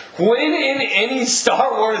time. When in any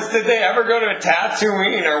Star Wars did they ever go to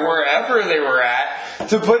Tatooine or wherever they were at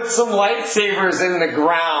to put some lightsabers in the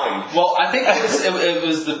ground? Well, I think it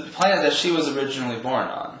was the planet that she was originally born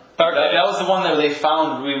on. Okay. That was the one that they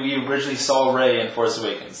found. We originally saw Rey in Force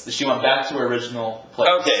Awakens. She went back to her original place.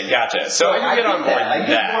 Okay, gotcha. So I can get on board I with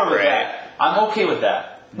get that, board with right? that. I'm okay with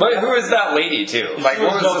that. But who is that lady, too? Like, She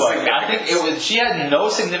what was the nobody. I think significance? she had no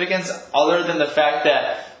significance other than the fact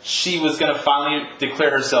that she was going to finally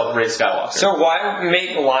declare herself Rey Skywalker. So why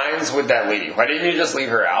make lines with that lady? Why didn't you just leave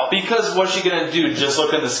her out? Because what's she going to do? Just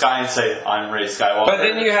look in the sky and say, "I'm Rey Skywalker"? But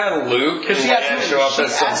then you had Luke and She has Leia to- show up she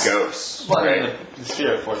as some has- ghosts. Well, I right? mean, the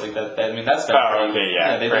Spirit Force, like that. I mean, that's been. Oh, okay,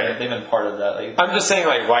 yeah, they've right. been part of that. Like, I'm just saying,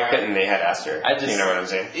 like, why couldn't they have asked her? I just- you know what I'm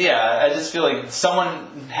saying? yeah, I just feel like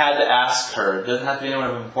someone had to ask her. It doesn't have to be anyone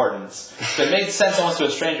of importance. But it made sense almost to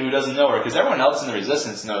a stranger who doesn't know her, because everyone else in the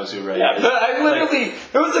Resistance knows who Rey Yeah, is. but I literally,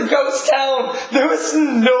 it was a ghost town. There was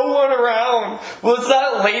no one around. Was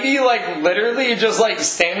that lady, like, literally just, like,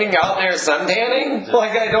 standing out there suntanning?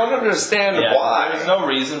 Like, I don't understand Yeah, why. there's no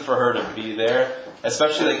reason for her to be there,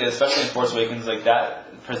 especially in Force Awakens. Like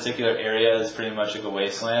that particular area is pretty much like a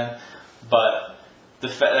wasteland. But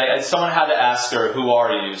someone had to ask her, "Who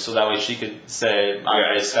are you?" So that way she could say, "I'm Yeah.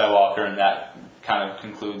 Rey Skywalker," and that kind of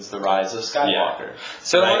concludes the rise of Skywalker.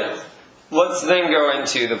 So Right? let's then go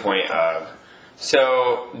into the point of,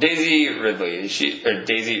 so Daisy Ridley, is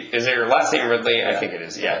it her last name Ridley? I think it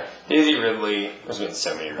is, yeah. Daisy Ridley, there's been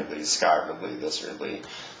so many Ridleys, Scott Ridley, this Ridley.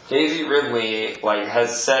 Daisy Ridley, like,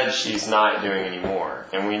 has said she's not doing anymore.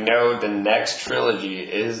 And we know the next trilogy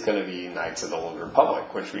is going to be Knights of the Old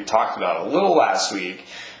Republic, which we talked about a little last week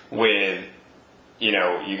with, you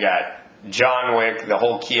know, you got John Wick, the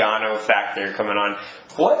whole Keanu factor coming on.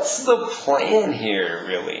 What's the plan here,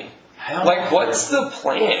 really? Like, what's the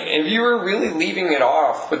plan? If you were really leaving it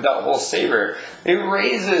off with that whole saber, it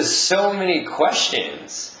raises so many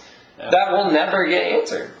questions that will never get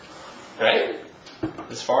answered, right?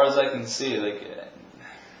 As far as I can see, like,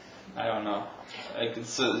 I don't know. Like,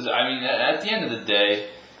 I mean, at the end of the day,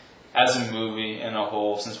 as a movie in a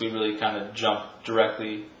whole, since we really kind of jumped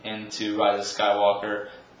directly into Rise of Skywalker,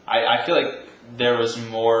 I feel like there was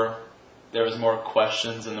more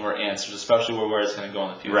questions than there were answers, especially where it's going to go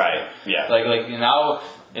in the future. Right. Yeah. Like you know,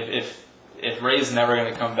 if Rey's never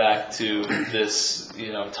going to come back to this,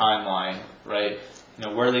 you know, timeline, right? You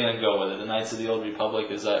know, where are they going to go with it? The Knights of the Old Republic,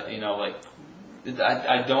 is that, you know, like,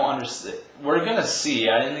 I don't understand. We're going to see,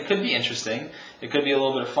 and it could be interesting. It could be a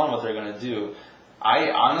little bit of fun what they're going to do. I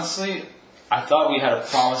thought we had a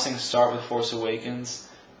promising start with Force Awakens.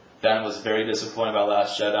 Then was very disappointed by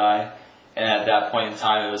Last Jedi. And at that point in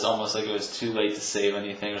time, it was almost like it was too late to save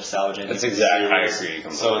anything or salvage anything. That's exactly. I serious. agree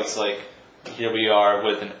completely. So it's like, here we are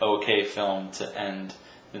with an okay film to end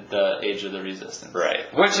the Age of the Resistance.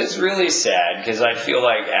 Right. Which is really sad, because I feel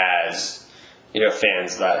like as, you know,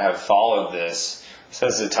 fans that have followed this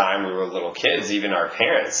since the time we were little kids, even our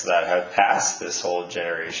parents that have passed this whole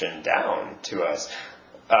generation down to us,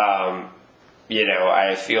 you know,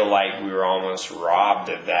 I feel like we were almost robbed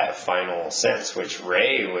of that final sense, which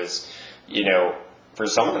Rey was, you know, for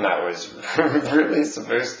someone that was really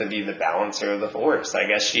supposed to be the balancer of the Force. I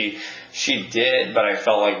guess she did, but I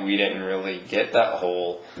felt like we didn't really get that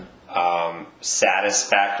whole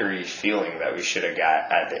satisfactory feeling that we should have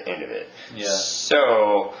got at the end of it. Yeah.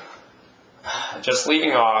 So, just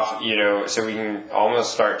leaving off, you know, so we can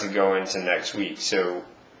almost start to go into next week. So,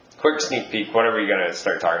 quick sneak peek, what are we going to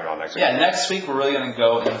start talking about next week? Yeah, next week we're really going to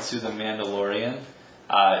go into The Mandalorian.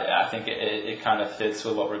 I think it kind of fits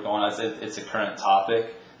with what we're going on. It's a current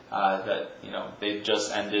topic that, you know, they've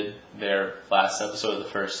just ended their last episode of the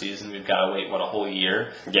first season. We've got to wait, a whole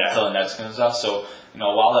year until the next comes out. So, you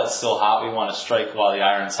know, while that's still hot, we want to strike while the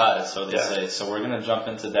iron's hot, so they say. So we're going to jump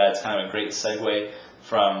into that. It's kind of a great segue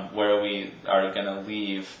from where we are going to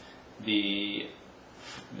leave the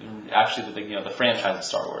actually the franchise of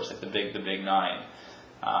Star Wars, like the big nine.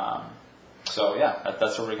 So yeah,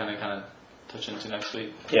 that's what we're gonna kind of touch into next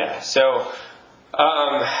week. Yeah. So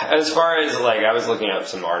as far as like, I was looking up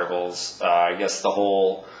some articles. I guess the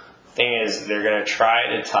whole thing is they're gonna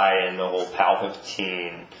try to tie in the whole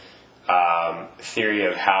Palpatine theory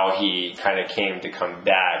of how he kind of came to come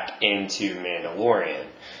back into Mandalorian.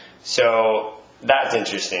 So that's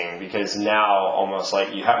interesting because now almost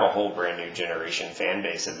like you have a whole brand new generation fan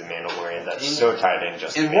base of the Mandalorian that's so tied in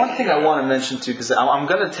just. And one thing I want to mention too, because I'm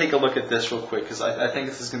going to take a look at this real quick, because I think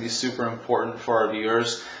this is going to be super important for our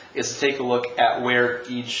viewers, is to take a look at where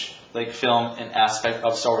each like film and aspect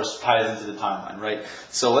of Star Wars ties into the timeline, right?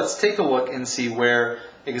 So let's take a look and see where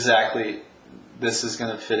exactly this is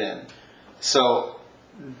going to fit in. So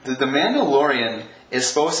the Mandalorian is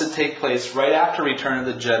supposed to take place right after Return of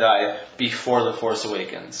the Jedi, before The Force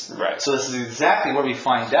Awakens. Right. So this is exactly where we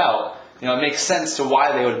find out. It makes sense to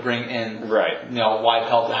why they would bring in. Right.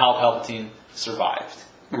 How Palpatine survived.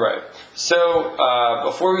 Right. So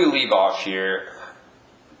before we leave off here,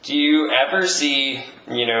 do you ever see,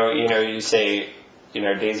 you say,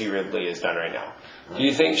 Daisy Ridley is done right now. Do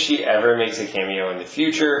you think she ever makes a cameo in the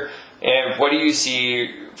future? And what do you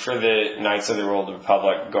see for the Knights of the Old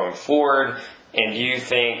Republic going forward? And do you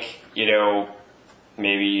think,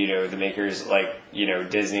 maybe, the makers like,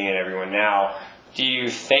 Disney and everyone now, do you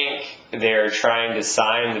think they're trying to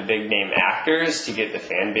sign the big name actors to get the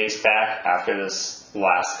fan base back after this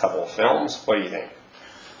last couple of films? What do you think?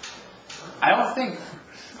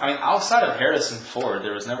 Outside of Harrison Ford,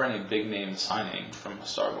 there was never any big name signing from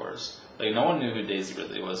Star Wars. Like, no one knew who Daisy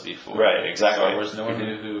Ridley was before. Right, exactly. Star Wars, no one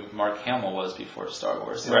knew who Mark Hamill was before Star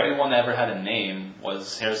Wars. The right. only one that ever had a name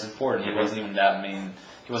was Harrison Ford, and he wasn't even that main.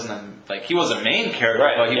 He was a main character,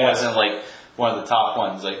 right, but he wasn't like one of the top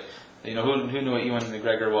ones. Like, who knew what Ewan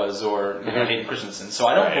McGregor was, or Hayden Christensen. So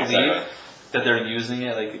I don't believe that they're using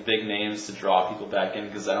it like big names to draw people back in,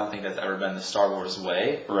 because I don't think that's ever been the Star Wars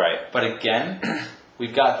way. Right. But again,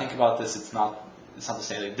 we've got to think about this. It's not the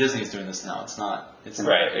same. Like, Disney's doing this now. It's not. It's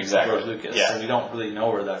right. Exactly. George Lucas. Yeah. So we don't really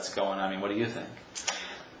know where that's going. What do you think?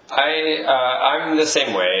 I'm the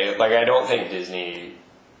same way. Like, I don't think Disney.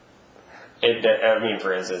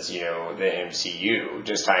 For instance, the MCU,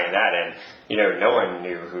 just tying that in, no one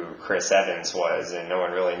knew who Chris Evans was, and no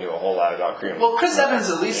one really knew a whole lot about Green. Well, Chris Evans,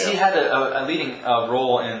 at least he had a leading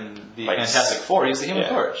role in the Fantastic Four. He was the Human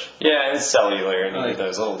Torch. Yeah, and Cellular, and he did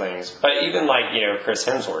those little things. But even Chris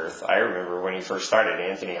Hemsworth, I remember when he first started,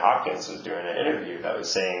 Anthony Hopkins was doing an interview that was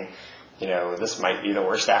saying, this might be the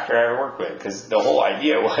worst actor I ever worked with, because the whole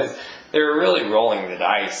idea was they were really rolling the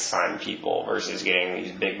dice on people versus getting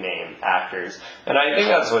these big name actors. And I think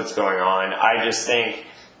that's what's going on. I just think,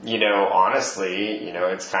 honestly,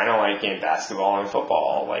 it's kind of like in basketball and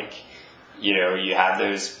football. Like, you have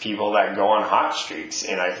those people that go on hot streaks.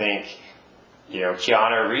 And I think,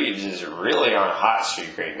 Keanu Reeves is really on a hot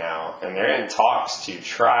streak right now. And they're in talks to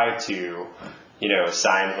try to,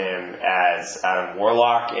 sign him as Adam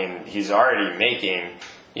Warlock. And he's already making,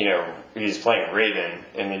 he's playing Raven.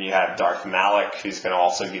 And then you have Darth Malak, who's going to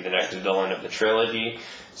also be the next villain of the trilogy.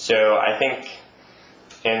 So I think,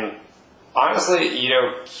 and honestly,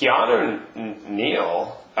 Keanu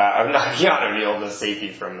Neal, I'm not Keanu Neal, the safety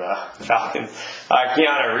from the Falcons,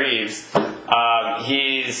 Keanu Reeves,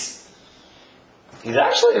 he's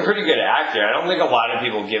actually a pretty good actor. I don't think a lot of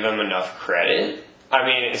people give him enough credit.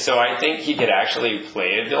 So I think he could actually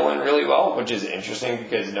play a villain really well, which is interesting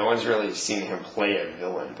because no one's really seen him play a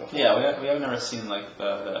villain before. Yeah, we haven't ever seen like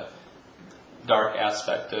the dark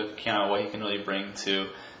aspect of Keanu, what he can really bring to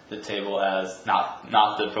the table as not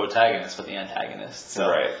the protagonist but the antagonist. So,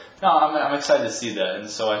 right. No, I'm excited to see that, and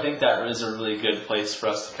so I think that is a really good place for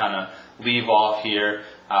us to kind of leave off here.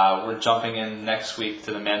 We're jumping in next week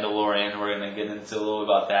to The Mandalorian. We're going to get into a little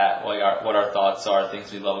about that, what our thoughts are,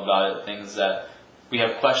 things we love about it, things that we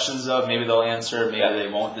have questions of. Maybe they'll answer, maybe they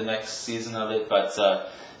won't the next season of it. But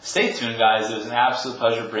stay tuned, guys. It was an absolute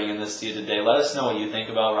pleasure bringing this to you today. Let us know what you think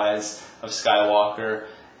about Rise of Skywalker.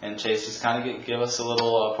 And Chase, just kind of give us a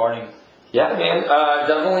little parting. Yeah, man.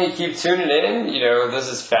 Definitely keep tuning in. This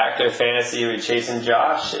is Factor Fantasy with Chase and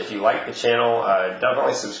Josh. If you like the channel,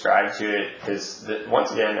 definitely subscribe to it. Because,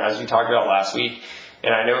 once again, as we talked about last week,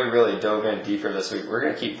 and I know we really dove in deeper this week, we're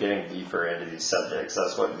going to keep getting deeper into these subjects.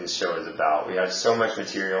 That's what this show is about. We have so much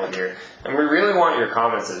material here. And we really want your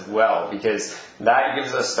comments as well, because that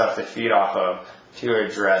gives us stuff to feed off of to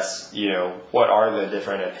address, what are the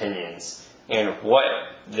different opinions and what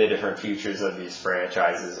the different futures of these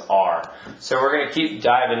franchises are. So we're going to keep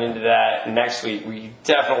diving into that. Next week, we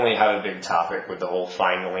definitely have a big topic with the whole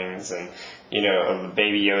finalings and, you know, the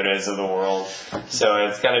baby Yodas of the world. So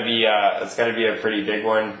it's going to be a pretty big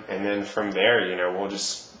one. And then from there, you know,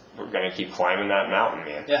 we're going to keep climbing that mountain,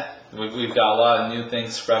 man. Yeah, we've got a lot of new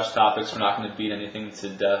things, fresh topics. We're not going to beat anything to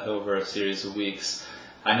death over a series of weeks.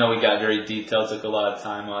 I know we got very detailed, took a lot of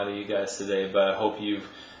time out of you guys today, but I hope you've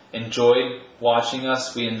enjoyed watching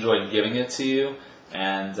us. We enjoyed giving it to you,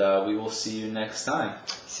 and we will see you next time.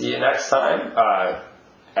 See you next time.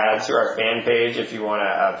 Add to our fan page if you want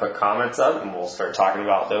to put comments up, and we'll start talking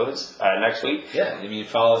about those next week. Yeah, I mean,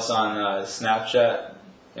 follow us on Snapchat,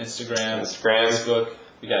 Instagram, Facebook.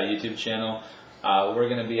 We got a YouTube channel. We're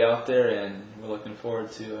going to be out there, and we're looking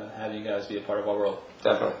forward to having you guys be a part of our world.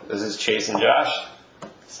 Definitely. This is Chase and Josh.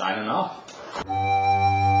 Signing off.